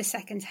Edward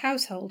II's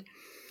household.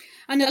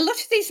 And a lot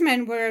of these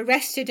men were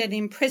arrested and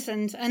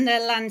imprisoned and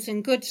their lands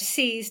and goods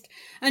seized,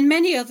 and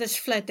many others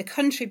fled the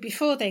country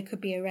before they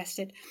could be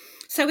arrested.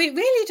 So it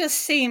really does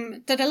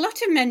seem that a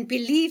lot of men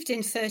believed in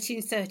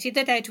 1330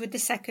 that Edward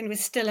II was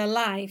still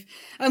alive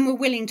and were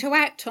willing to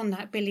act on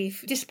that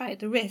belief despite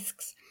the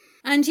risks.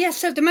 And yes,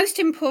 so the most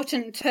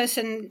important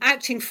person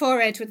acting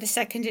for Edward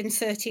II in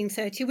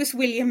 1330 was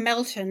William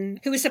Melton,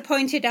 who was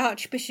appointed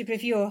Archbishop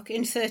of York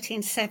in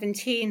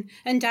 1317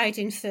 and died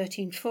in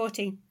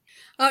 1340.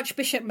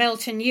 Archbishop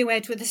Melton knew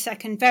Edward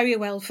II very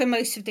well for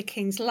most of the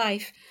king's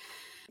life.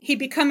 He'd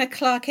become a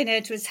clerk in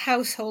Edward's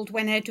household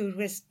when Edward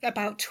was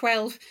about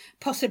 12,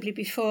 possibly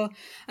before,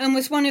 and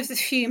was one of the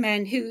few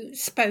men who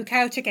spoke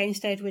out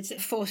against Edward's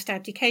forced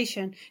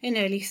abdication in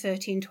early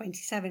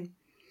 1327.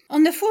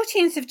 On the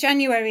 14th of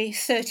January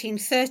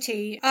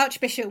 1330,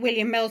 Archbishop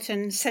William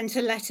Melton sent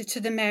a letter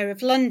to the Mayor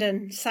of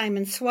London,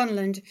 Simon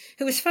Swanland,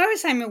 who, as far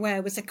as I'm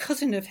aware, was a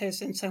cousin of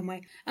his in some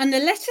way. And the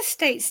letter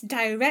states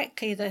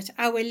directly that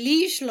our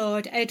liege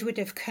lord Edward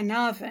of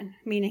Carnarvon,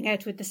 meaning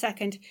Edward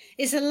II,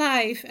 is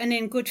alive and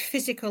in good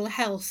physical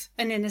health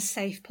and in a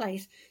safe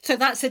place. So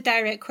that's a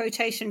direct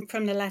quotation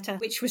from the letter,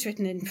 which was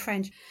written in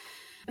French.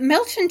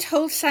 Melton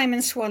told Simon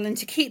Swanland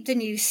to keep the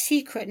news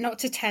secret, not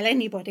to tell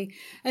anybody,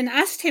 and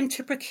asked him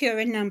to procure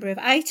a number of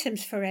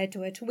items for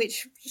Edward,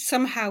 which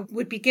somehow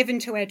would be given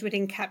to Edward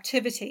in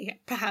captivity,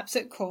 perhaps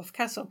at Corfe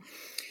Castle.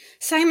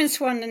 Simon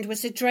Swanland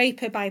was a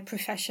draper by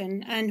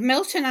profession, and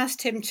Melton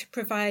asked him to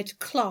provide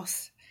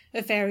cloth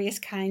of various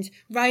kinds,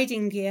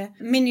 riding gear,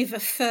 miniver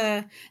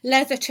fur,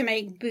 leather to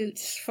make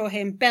boots for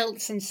him,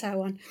 belts and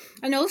so on,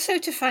 and also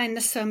to find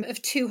the sum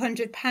of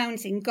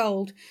 £200 in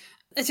gold,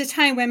 at a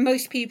time when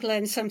most people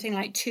earn something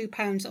like £2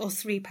 or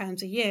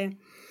 £3 a year.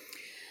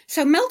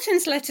 So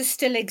Melton's letter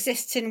still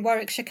exists in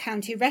Warwickshire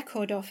County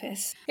Record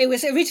Office. It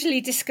was originally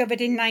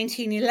discovered in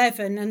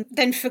 1911 and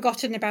then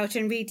forgotten about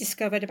and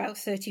rediscovered about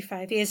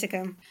 35 years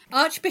ago.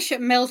 Archbishop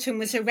Melton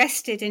was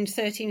arrested in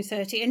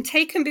 1330 and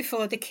taken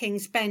before the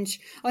King's Bench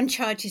on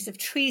charges of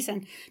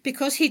treason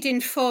because he'd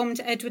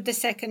informed Edward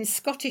II's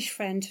Scottish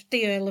friend,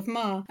 the Earl of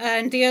Mar,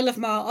 and the Earl of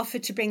Mar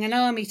offered to bring an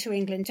army to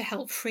England to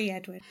help free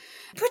Edward.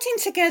 Putting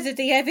together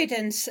the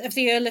evidence of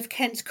the Earl of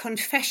Kent's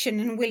confession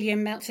and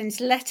William Melton's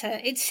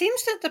letter, it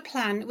seems that the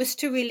plan was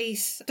to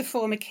release the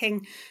former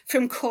king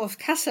from Corfe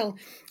Castle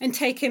and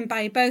take him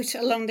by boat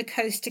along the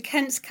coast to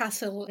Kent's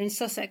Castle in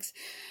Sussex.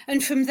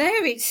 And from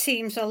there it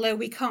seems, although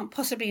we can't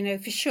possibly know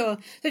for sure,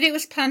 that it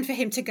was planned for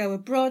him to go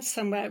abroad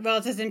somewhere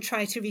rather than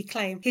try to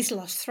reclaim his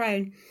lost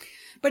throne.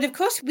 But of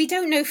course, we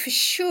don't know for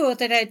sure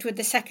that Edward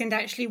II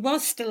actually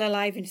was still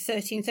alive in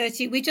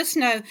 1330. We just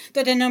know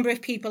that a number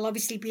of people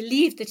obviously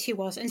believed that he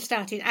was and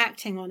started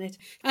acting on it.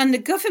 And the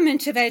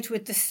government of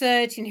Edward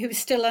III, who was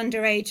still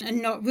underage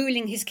and not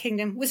ruling his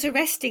kingdom, was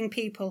arresting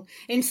people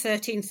in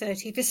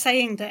 1330 for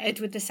saying that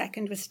Edward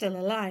II was still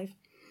alive.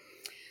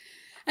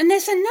 And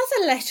there's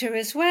another letter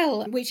as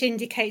well, which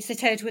indicates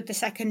that Edward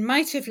II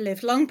might have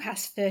lived long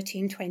past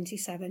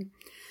 1327.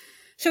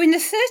 So in the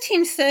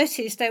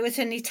 1330s, there was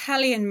an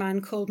Italian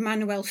man called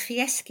Manuel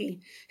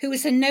Fieschi, who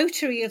was a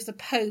notary of the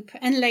Pope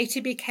and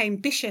later became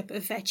Bishop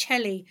of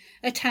Vercelli,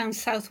 a town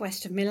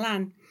southwest of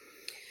Milan.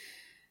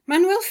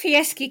 Manuel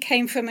Fieschi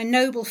came from a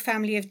noble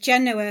family of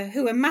Genoa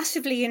who were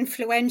massively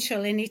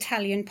influential in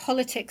Italian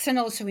politics and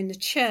also in the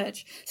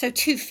church. So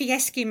 2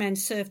 Fieschi men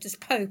served as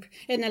Pope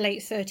in the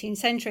late 13th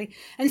century,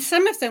 and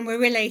some of them were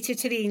related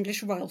to the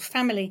English royal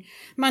family.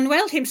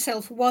 Manuel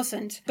himself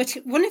wasn't, but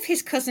one of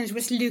his cousins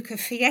was Luca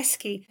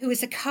Fieschi, who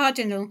was a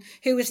cardinal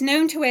who was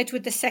known to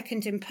Edward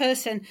II in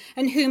person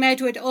and whom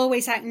Edward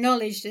always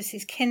acknowledged as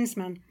his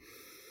kinsman.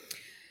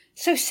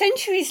 So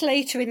centuries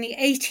later, in the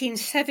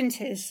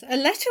 1870s, a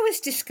letter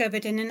was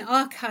discovered in an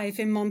archive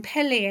in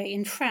Montpellier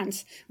in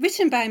France,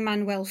 written by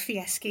Manuel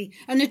Fieschi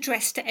and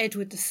addressed to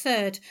Edward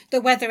III, though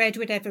whether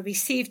Edward ever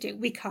received it,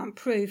 we can't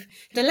prove.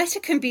 The letter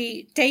can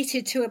be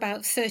dated to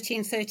about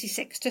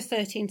 1336 to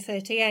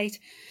 1338,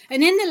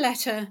 and in the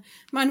letter,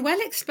 Manuel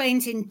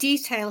explains in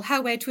detail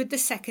how Edward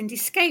II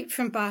escaped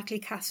from Berkeley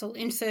Castle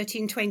in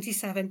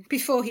 1327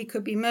 before he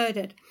could be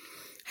murdered.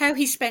 how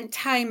he spent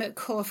time at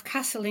Corfe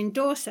Castle in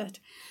Dorset.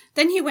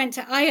 Then he went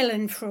to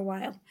Ireland for a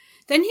while.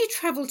 Then he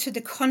travelled to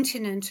the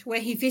continent,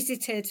 where he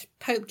visited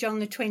Pope John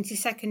the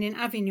 22nd in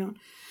Avignon.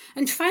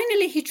 And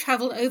finally he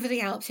travelled over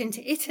the Alps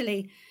into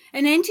Italy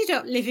and ended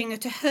up living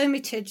at a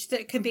hermitage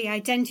that can be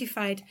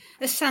identified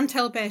as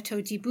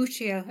Sant'Alberto di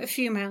Buccio, a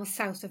few miles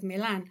south of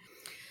Milan.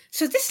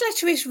 So this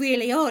letter is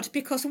really odd,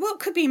 because what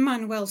could be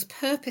Manuel's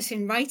purpose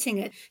in writing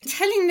it?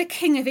 Telling the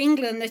King of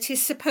England that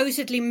his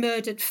supposedly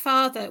murdered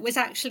father was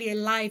actually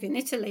alive in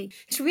Italy.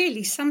 It's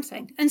really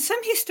something. And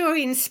some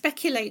historians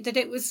speculate that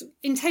it was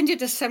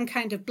intended as some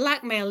kind of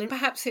blackmail, and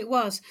perhaps it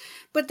was.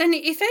 But then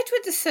if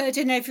Edward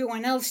III and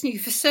everyone else knew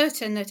for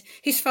certain that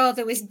his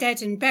father was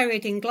dead and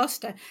buried in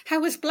Gloucester, how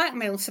was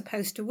blackmail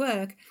supposed to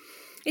work?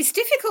 It's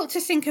difficult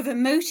to think of a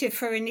motive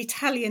for an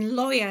Italian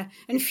lawyer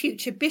and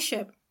future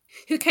bishop,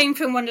 who came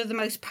from one of the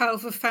most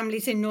powerful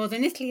families in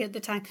northern Italy at the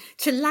time,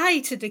 to lie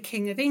to the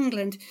King of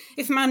England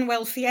if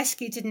Manuel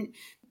Fieschi didn't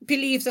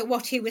believe that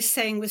what he was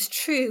saying was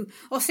true,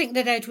 or think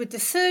that Edward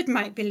III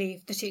might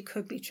believe that it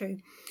could be true.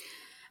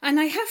 And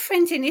I have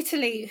friends in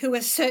Italy who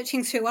are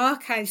searching through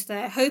archives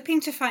there,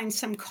 hoping to find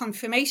some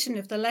confirmation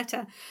of the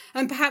letter,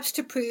 and perhaps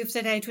to prove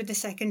that Edward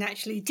II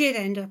actually did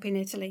end up in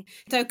Italy.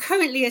 Though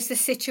currently, as the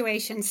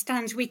situation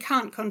stands, we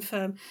can't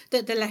confirm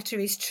that the letter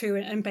is true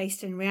and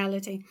based in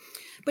reality.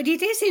 But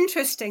it is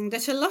interesting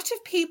that a lot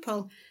of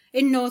people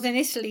in northern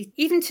Italy,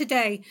 even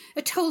today,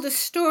 are told a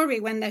story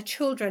when they're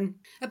children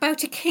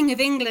about a king of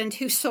England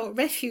who sought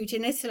refuge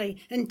in Italy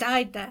and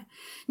died there.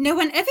 No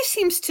one ever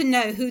seems to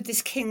know who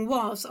this king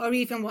was or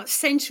even what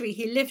century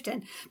he lived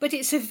in, but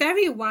it's a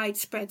very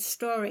widespread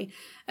story.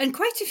 And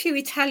quite a few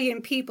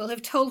Italian people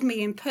have told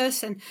me in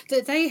person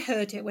that they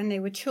heard it when they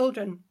were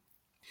children.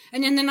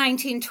 And in the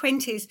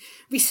 1920s,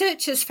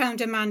 researchers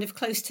found a man of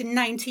close to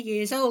 90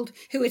 years old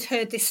who had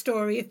heard this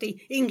story of the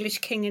English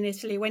king in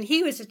Italy when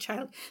he was a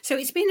child. So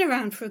it's been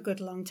around for a good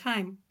long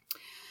time.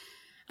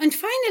 And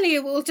finally,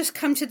 it will just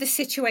come to the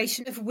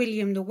situation of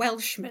William the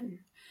Welshman.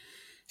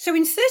 So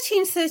in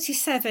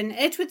 1337,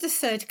 Edward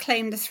III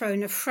claimed the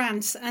throne of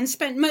France and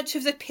spent much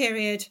of the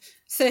period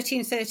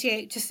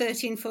 1338 to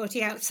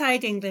 1340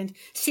 outside England,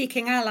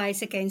 seeking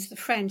allies against the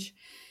French.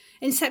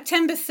 In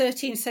September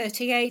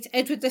 1338,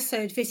 Edward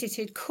III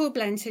visited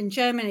Koblenz in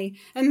Germany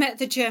and met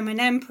the German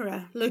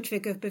Emperor,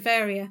 Ludwig of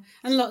Bavaria,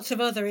 and lots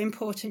of other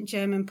important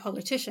German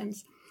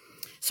politicians.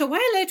 So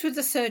while Edward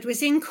III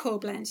was in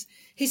Koblenz,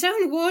 his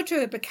own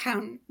wardrobe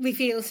account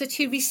reveals that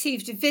he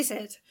received a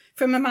visit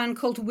from a man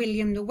called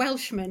William the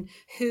Welshman,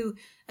 who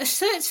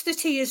asserts that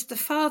he is the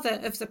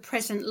father of the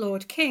present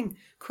Lord King,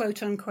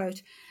 quote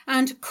unquote,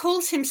 and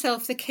calls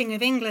himself the King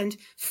of England,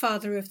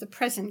 father of the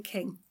present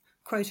king,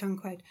 quote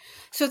unquote.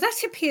 So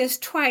that appears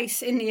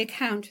twice in the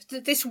account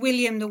that this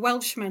William the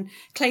Welshman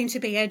claimed to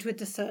be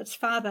Edward III's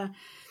father.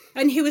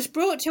 And he was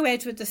brought to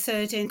Edward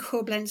III in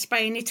Koblenz by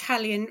an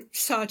Italian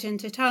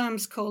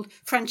sergeant-at-arms called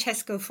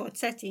Francesco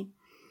Forzetti.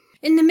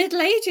 In the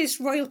Middle Ages,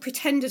 royal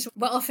pretenders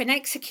were often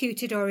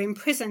executed or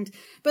imprisoned,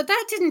 but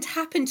that didn't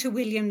happen to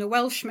William the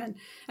Welshman,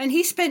 and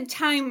he spent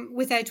time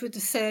with Edward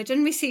III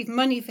and received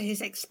money for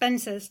his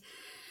expenses.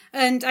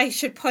 And I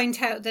should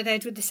point out that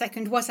Edward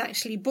II was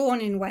actually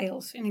born in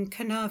Wales, in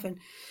Carnarvon.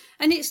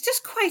 And it's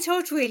just quite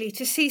odd, really,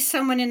 to see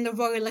someone in the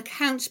royal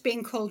accounts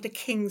being called the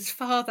king's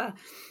father.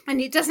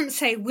 And it doesn't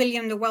say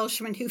William the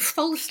Welshman, who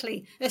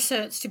falsely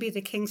asserts to be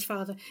the king's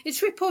father.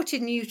 It's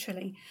reported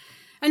neutrally.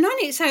 And on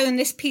its own,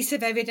 this piece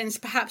of evidence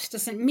perhaps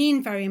doesn't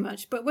mean very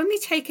much, but when we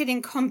take it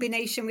in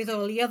combination with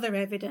all the other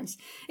evidence,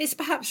 it's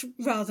perhaps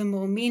rather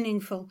more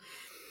meaningful.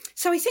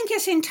 So I think,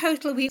 yes, in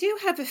total, we do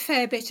have a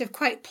fair bit of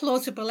quite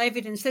plausible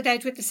evidence that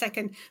Edward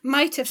II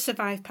might have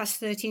survived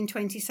past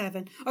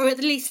 1327, or at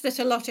least that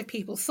a lot of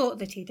people thought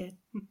that he did.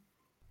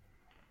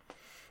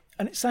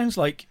 And it sounds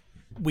like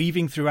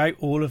weaving throughout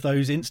all of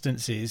those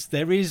instances,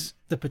 there is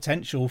the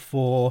potential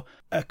for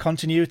a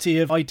continuity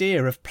of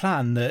idea, of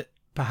plan, that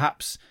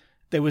perhaps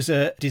there was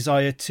a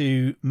desire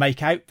to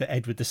make out that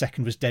Edward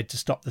II was dead to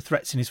stop the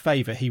threats in his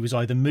favour. He was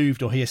either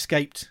moved or he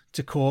escaped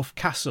to Corfe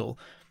Castle.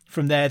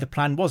 From there, the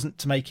plan wasn't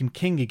to make him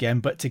king again,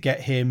 but to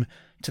get him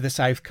to the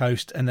south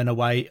coast and then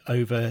away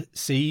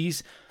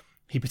overseas.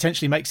 He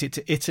potentially makes it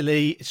to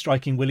Italy.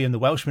 Striking William the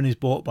Welshman is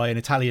bought by an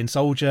Italian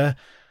soldier,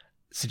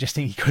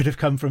 suggesting he could have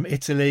come from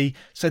Italy.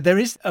 So there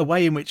is a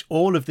way in which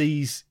all of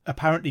these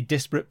apparently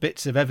disparate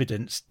bits of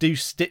evidence do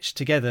stitch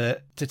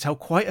together to tell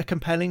quite a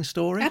compelling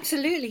story.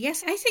 Absolutely,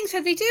 yes. I think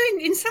so. They do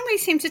in some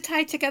ways seem to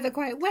tie together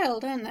quite well,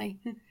 don't they?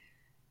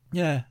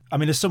 Yeah. I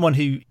mean, as someone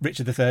who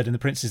Richard III and the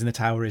Princes in the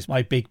Tower is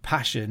my big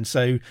passion,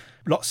 so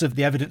lots of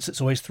the evidence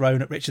that's always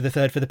thrown at Richard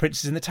III for the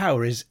Princes in the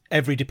Tower is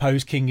every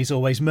deposed king is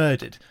always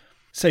murdered.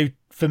 So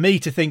for me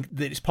to think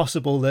that it's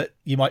possible that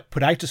you might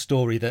put out a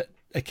story that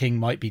a king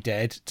might be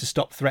dead to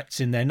stop threats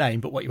in their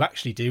name, but what you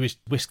actually do is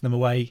whisk them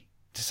away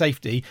to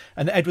safety,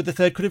 and that Edward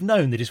III could have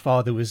known that his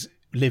father was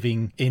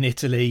living in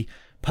Italy,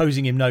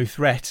 posing him no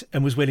threat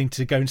and was willing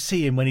to go and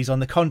see him when he's on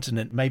the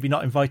continent, maybe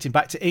not invite him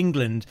back to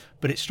England,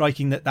 but it's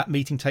striking that that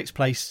meeting takes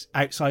place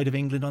outside of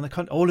England on the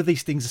continent. All of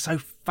these things are so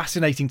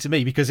fascinating to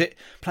me because it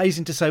plays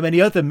into so many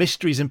other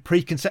mysteries and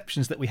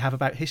preconceptions that we have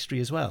about history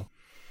as well.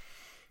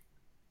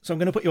 So I'm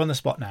going to put you on the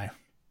spot now.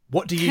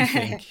 What do you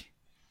think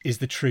is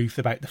the truth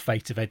about the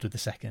fate of Edward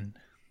II?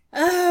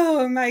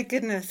 Oh, my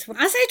goodness.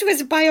 As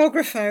Edward's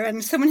biographer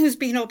and someone who's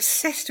been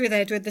obsessed with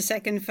Edward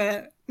II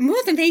for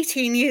more than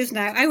 18 years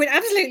now, I would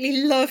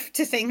absolutely love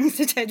to think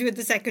that Edward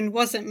II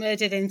wasn't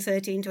murdered in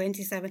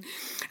 1327.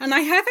 And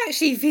I have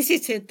actually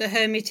visited the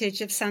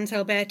hermitage of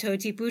Sant'Alberto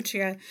di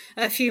Butria,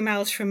 a few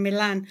miles from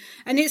Milan.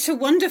 And it's a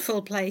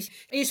wonderful place.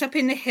 It's up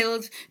in the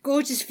hills,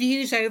 gorgeous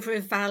views over a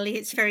valley.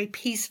 It's very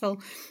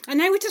peaceful.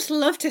 And I would just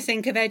love to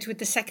think of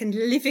Edward II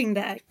living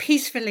there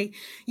peacefully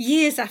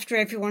years after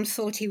everyone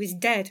thought he was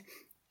dead.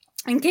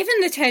 And given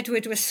that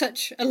Edward was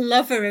such a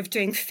lover of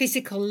doing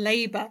physical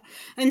labour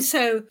and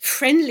so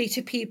friendly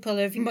to people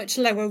of much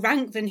lower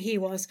rank than he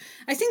was,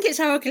 I think it's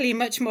arguably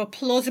much more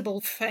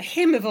plausible for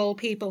him, of all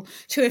people,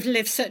 to have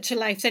lived such a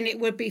life than it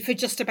would be for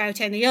just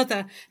about any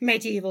other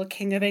medieval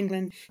king of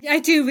England. I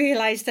do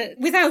realise that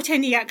without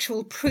any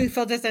actual proof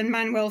other than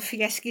Manuel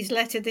Fieschi's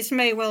letter, this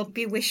may well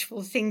be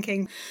wishful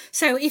thinking.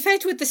 So if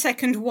Edward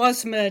II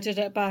was murdered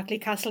at Berkeley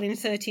Castle in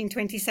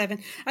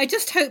 1327, I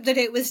just hope that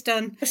it was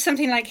done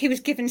something like he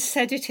was given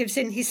sedatives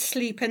in his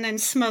sleep and then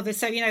smothered,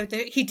 so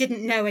he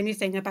didn't know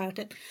anything about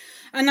it.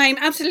 And I'm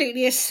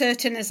absolutely as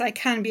certain as I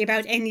can be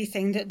about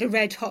anything that the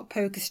red hot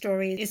poker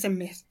story is a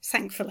myth,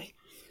 thankfully.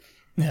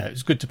 Yeah,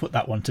 it's good to put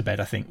that one to bed.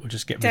 I think we'll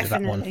just get rid of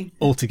that one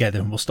altogether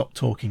and we'll stop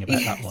talking about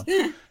that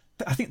one.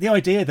 I think the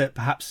idea that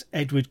perhaps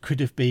Edward could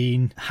have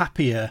been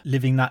happier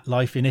living that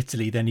life in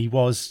Italy than he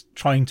was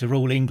trying to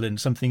rule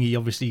England, something he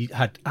obviously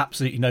had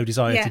absolutely no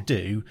desire to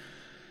do,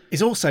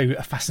 is also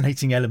a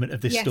fascinating element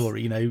of this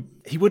story.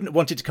 He wouldn't have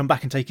wanted to come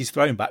back and take his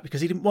throne back because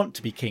he didn't want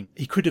to be king.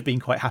 He could have been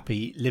quite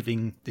happy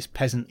living this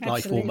peasant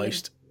life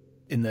almost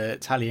in the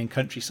Italian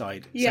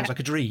countryside. Sounds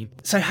like a dream.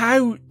 So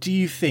how do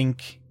you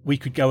think we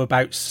could go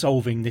about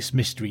solving this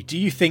mystery? Do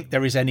you think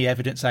there is any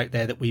evidence out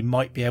there that we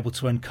might be able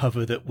to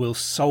uncover that will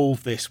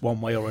solve this one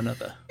way or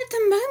another? At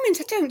the moment,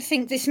 I don't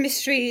think this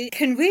mystery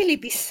can really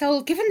be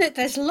solved, given that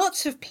there's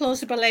lots of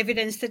plausible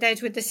evidence that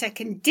Edward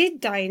II did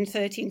die in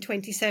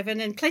 1327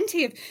 and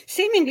plenty of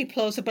seemingly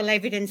plausible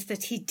evidence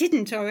that he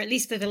didn't, or at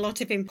least that a lot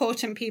of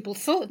important people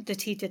thought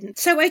that he didn't.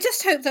 So I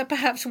just hope that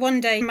perhaps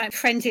one day my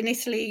friends in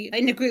Italy,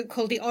 in a group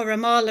called the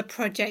Oramala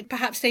Project,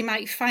 perhaps they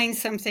might find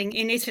something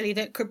in Italy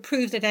that could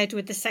prove that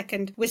Edward II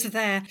was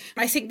there.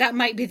 I think that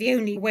might be the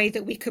only way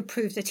that we could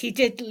prove that he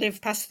did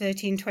live past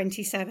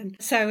 1327.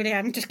 So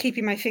I'm just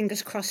keeping my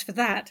fingers crossed for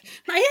that.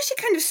 I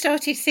actually kind of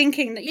started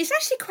thinking that it's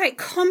actually quite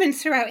common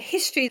throughout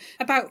history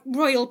about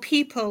royal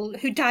people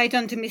who died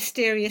under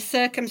mysterious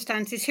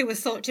circumstances who were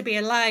thought to be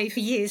alive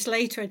years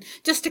later. And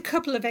just a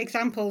couple of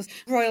examples,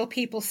 royal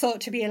people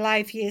thought to be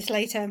alive years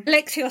later.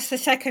 Alexios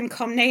II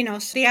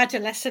Komnenos, the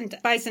adolescent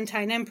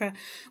Byzantine emperor,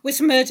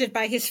 was murdered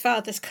by his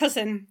father's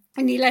cousin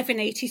in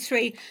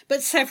 1183,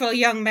 but several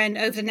young men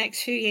over the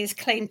next few years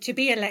claimed to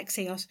be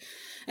Alexios.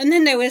 And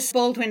then there was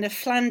Baldwin of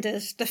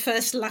Flanders, the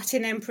first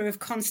Latin emperor of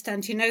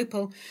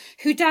Constantinople,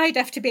 who died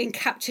after being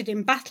captured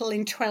in battle in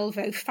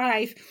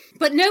 1205,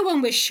 but no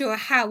one was sure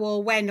how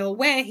or when or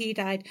where he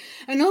died.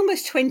 And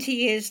almost 20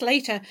 years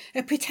later,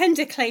 a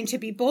pretender claimed to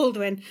be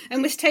Baldwin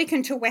and was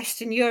taken to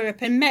Western Europe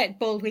and met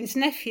Baldwin's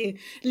nephew,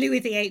 Louis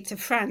VIII of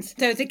France,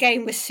 though the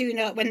game was soon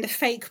up when the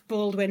fake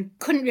Baldwin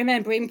couldn't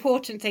remember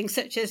important things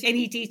such as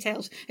any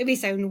details of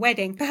his own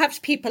wedding. Perhaps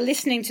people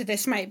listening to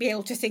this might be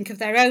able to think of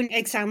their own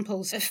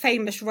examples of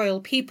famous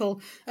royal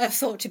people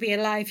thought to be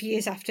alive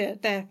years after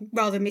their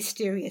rather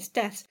mysterious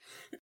deaths.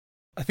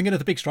 I think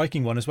another big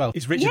striking one as well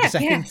is Richard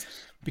II,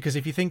 because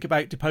if you think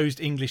about deposed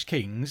English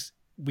kings,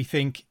 we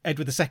think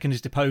Edward II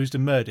is deposed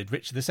and murdered,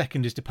 Richard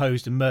II is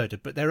deposed and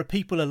murdered, but there are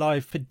people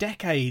alive for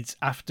decades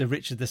after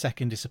Richard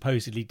II is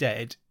supposedly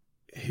dead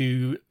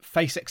who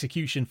face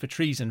execution for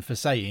treason for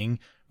saying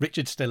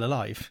Richard's still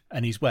alive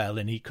and he's well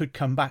and he could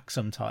come back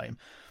sometime.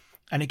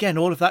 And again,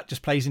 all of that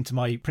just plays into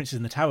my Princes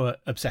in the Tower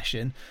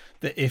obsession,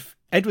 that if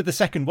Edward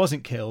II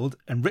wasn't killed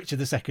and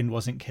Richard II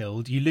wasn't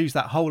killed, you lose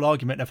that whole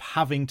argument of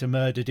having to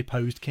murder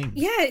deposed kings.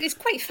 Yeah, it's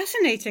quite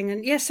fascinating,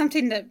 and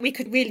something that we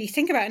could really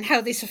think about, and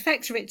how this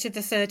affects Richard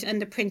III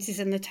and the Princes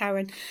in the Tower.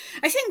 And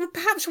I think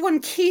perhaps one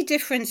key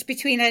difference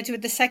between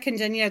Edward II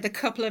and the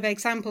couple of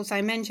examples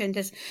I mentioned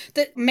is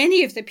that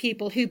many of the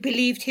people who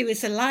believed he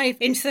was alive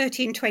in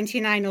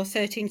 1329 or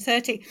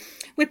 1330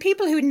 were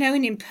people who had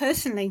known him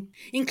personally,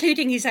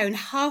 including his own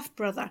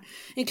half-brother,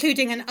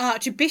 including an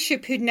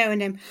archbishop who'd known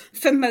him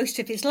for most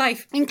of his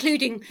life,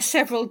 including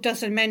several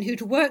dozen men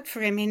who'd worked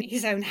for him in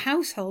his own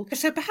household.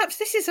 So perhaps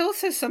this is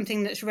also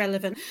something that's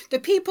relevant. The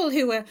people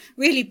who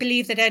really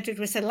believed that Edward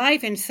was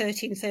alive in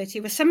 1330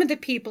 were some of the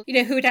people,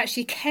 who had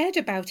actually cared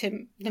about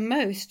him the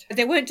most.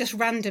 They weren't just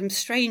random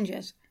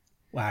strangers.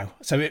 Wow.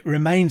 So it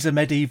remains a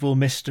medieval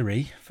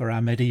mystery for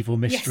our Medieval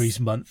Mysteries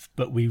month,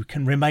 but we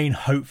can remain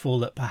hopeful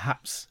that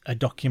perhaps a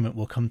document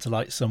will come to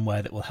light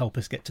somewhere that will help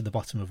us get to the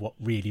bottom of what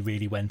really,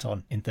 really went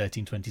on in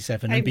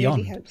 1327 and beyond. I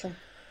really hope so.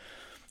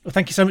 Well,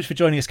 thank you so much for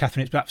joining us,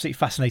 Catherine. It's been absolutely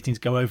fascinating to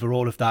go over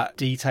all of that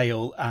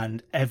detail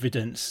and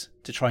evidence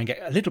to try and get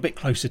a little bit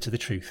closer to the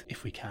truth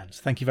if we can.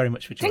 So thank you very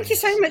much for joining us.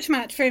 Thank you so much,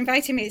 Matt, for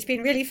inviting me. It's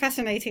been really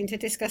fascinating to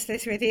discuss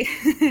this with you.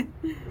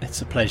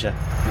 It's a pleasure.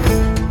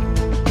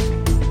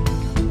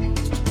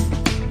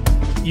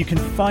 You can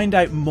find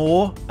out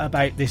more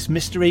about this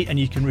mystery and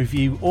you can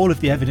review all of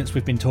the evidence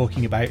we've been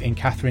talking about in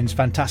Catherine's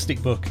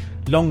fantastic book,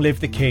 Long Live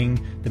the King,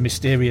 The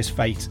Mysterious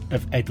Fate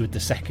of Edward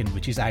II,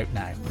 which is out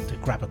now, so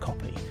grab a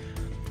copy.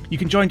 You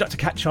can join Dr.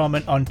 Cat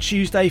Charman on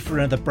Tuesday for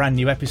another brand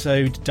new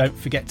episode. Don't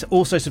forget to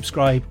also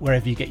subscribe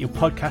wherever you get your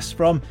podcasts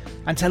from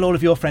and tell all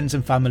of your friends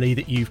and family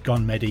that you've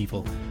gone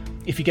medieval.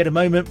 If you get a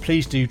moment,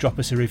 please do drop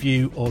us a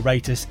review or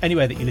rate us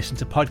anywhere that you listen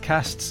to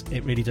podcasts.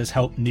 It really does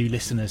help new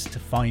listeners to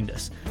find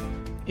us.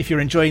 If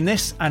you're enjoying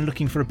this and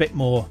looking for a bit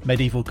more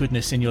medieval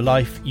goodness in your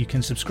life, you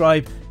can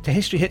subscribe to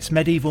History Hits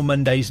Medieval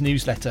Mondays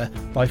newsletter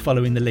by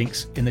following the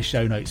links in the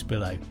show notes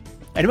below.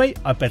 Anyway,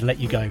 I'd better let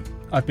you go.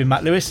 I've been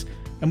Matt Lewis,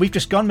 and we've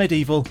just gone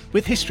medieval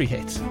with History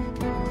Hits.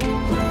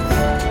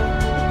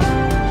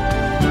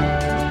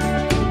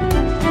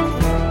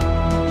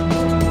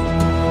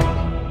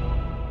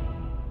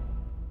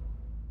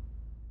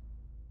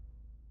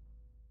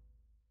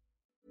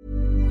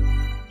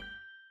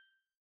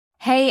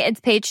 Hey, it's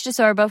Paige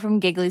DeSorbo from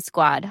Giggly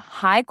Squad.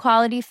 High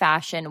quality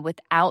fashion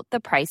without the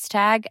price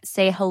tag.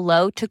 Say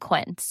hello to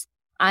Quince.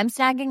 I'm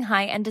snagging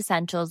high-end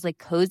essentials like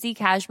cozy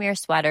cashmere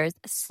sweaters,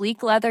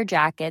 sleek leather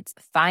jackets,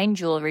 fine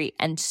jewelry,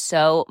 and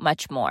so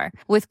much more.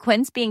 With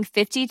Quince being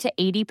 50 to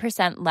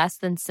 80% less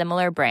than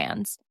similar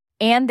brands.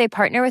 And they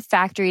partner with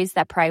factories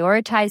that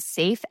prioritize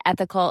safe,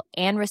 ethical,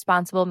 and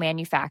responsible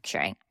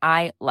manufacturing.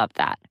 I love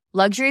that.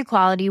 Luxury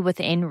quality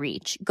within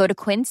reach. Go to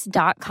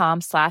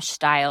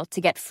quince.com/style to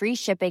get free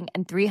shipping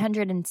and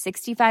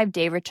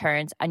 365-day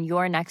returns on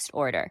your next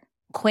order.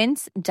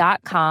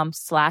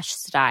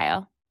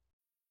 Quince.com/style.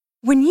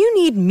 When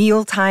you need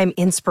mealtime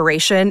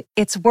inspiration,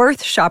 it's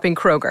worth shopping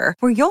Kroger,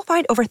 where you'll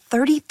find over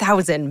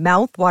 30,000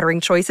 mouth-watering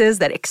choices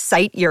that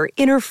excite your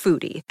inner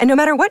foodie. And no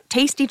matter what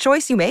tasty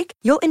choice you make,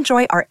 you'll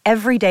enjoy our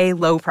everyday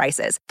low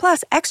prices,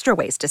 plus extra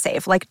ways to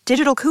save, like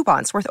digital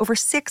coupons worth over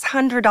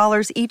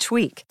 $600 each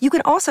week. You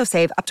can also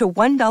save up to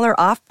 $1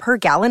 off per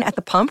gallon at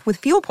the pump with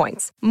fuel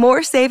points.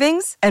 More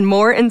savings and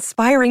more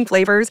inspiring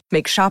flavors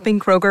make shopping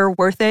Kroger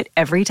worth it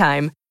every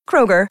time.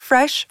 Kroger,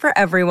 fresh for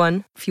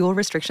everyone. Fuel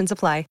restrictions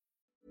apply.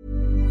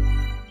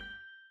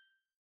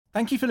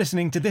 Thank you for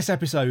listening to this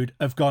episode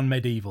of Gone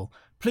Medieval.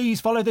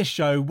 Please follow this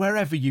show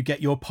wherever you get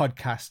your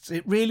podcasts.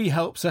 It really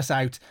helps us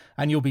out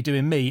and you'll be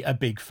doing me a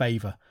big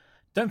favour.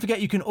 Don't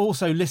forget you can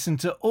also listen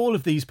to all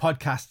of these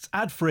podcasts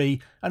ad-free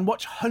and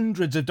watch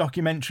hundreds of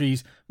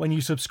documentaries when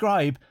you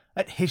subscribe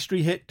at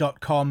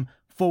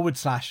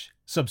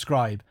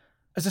historyhit.com/subscribe.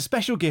 As a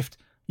special gift,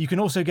 you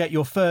can also get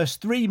your first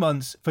 3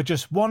 months for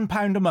just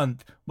 £1 a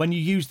month when you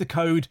use the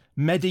code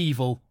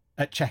MEDIEVAL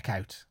at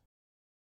checkout.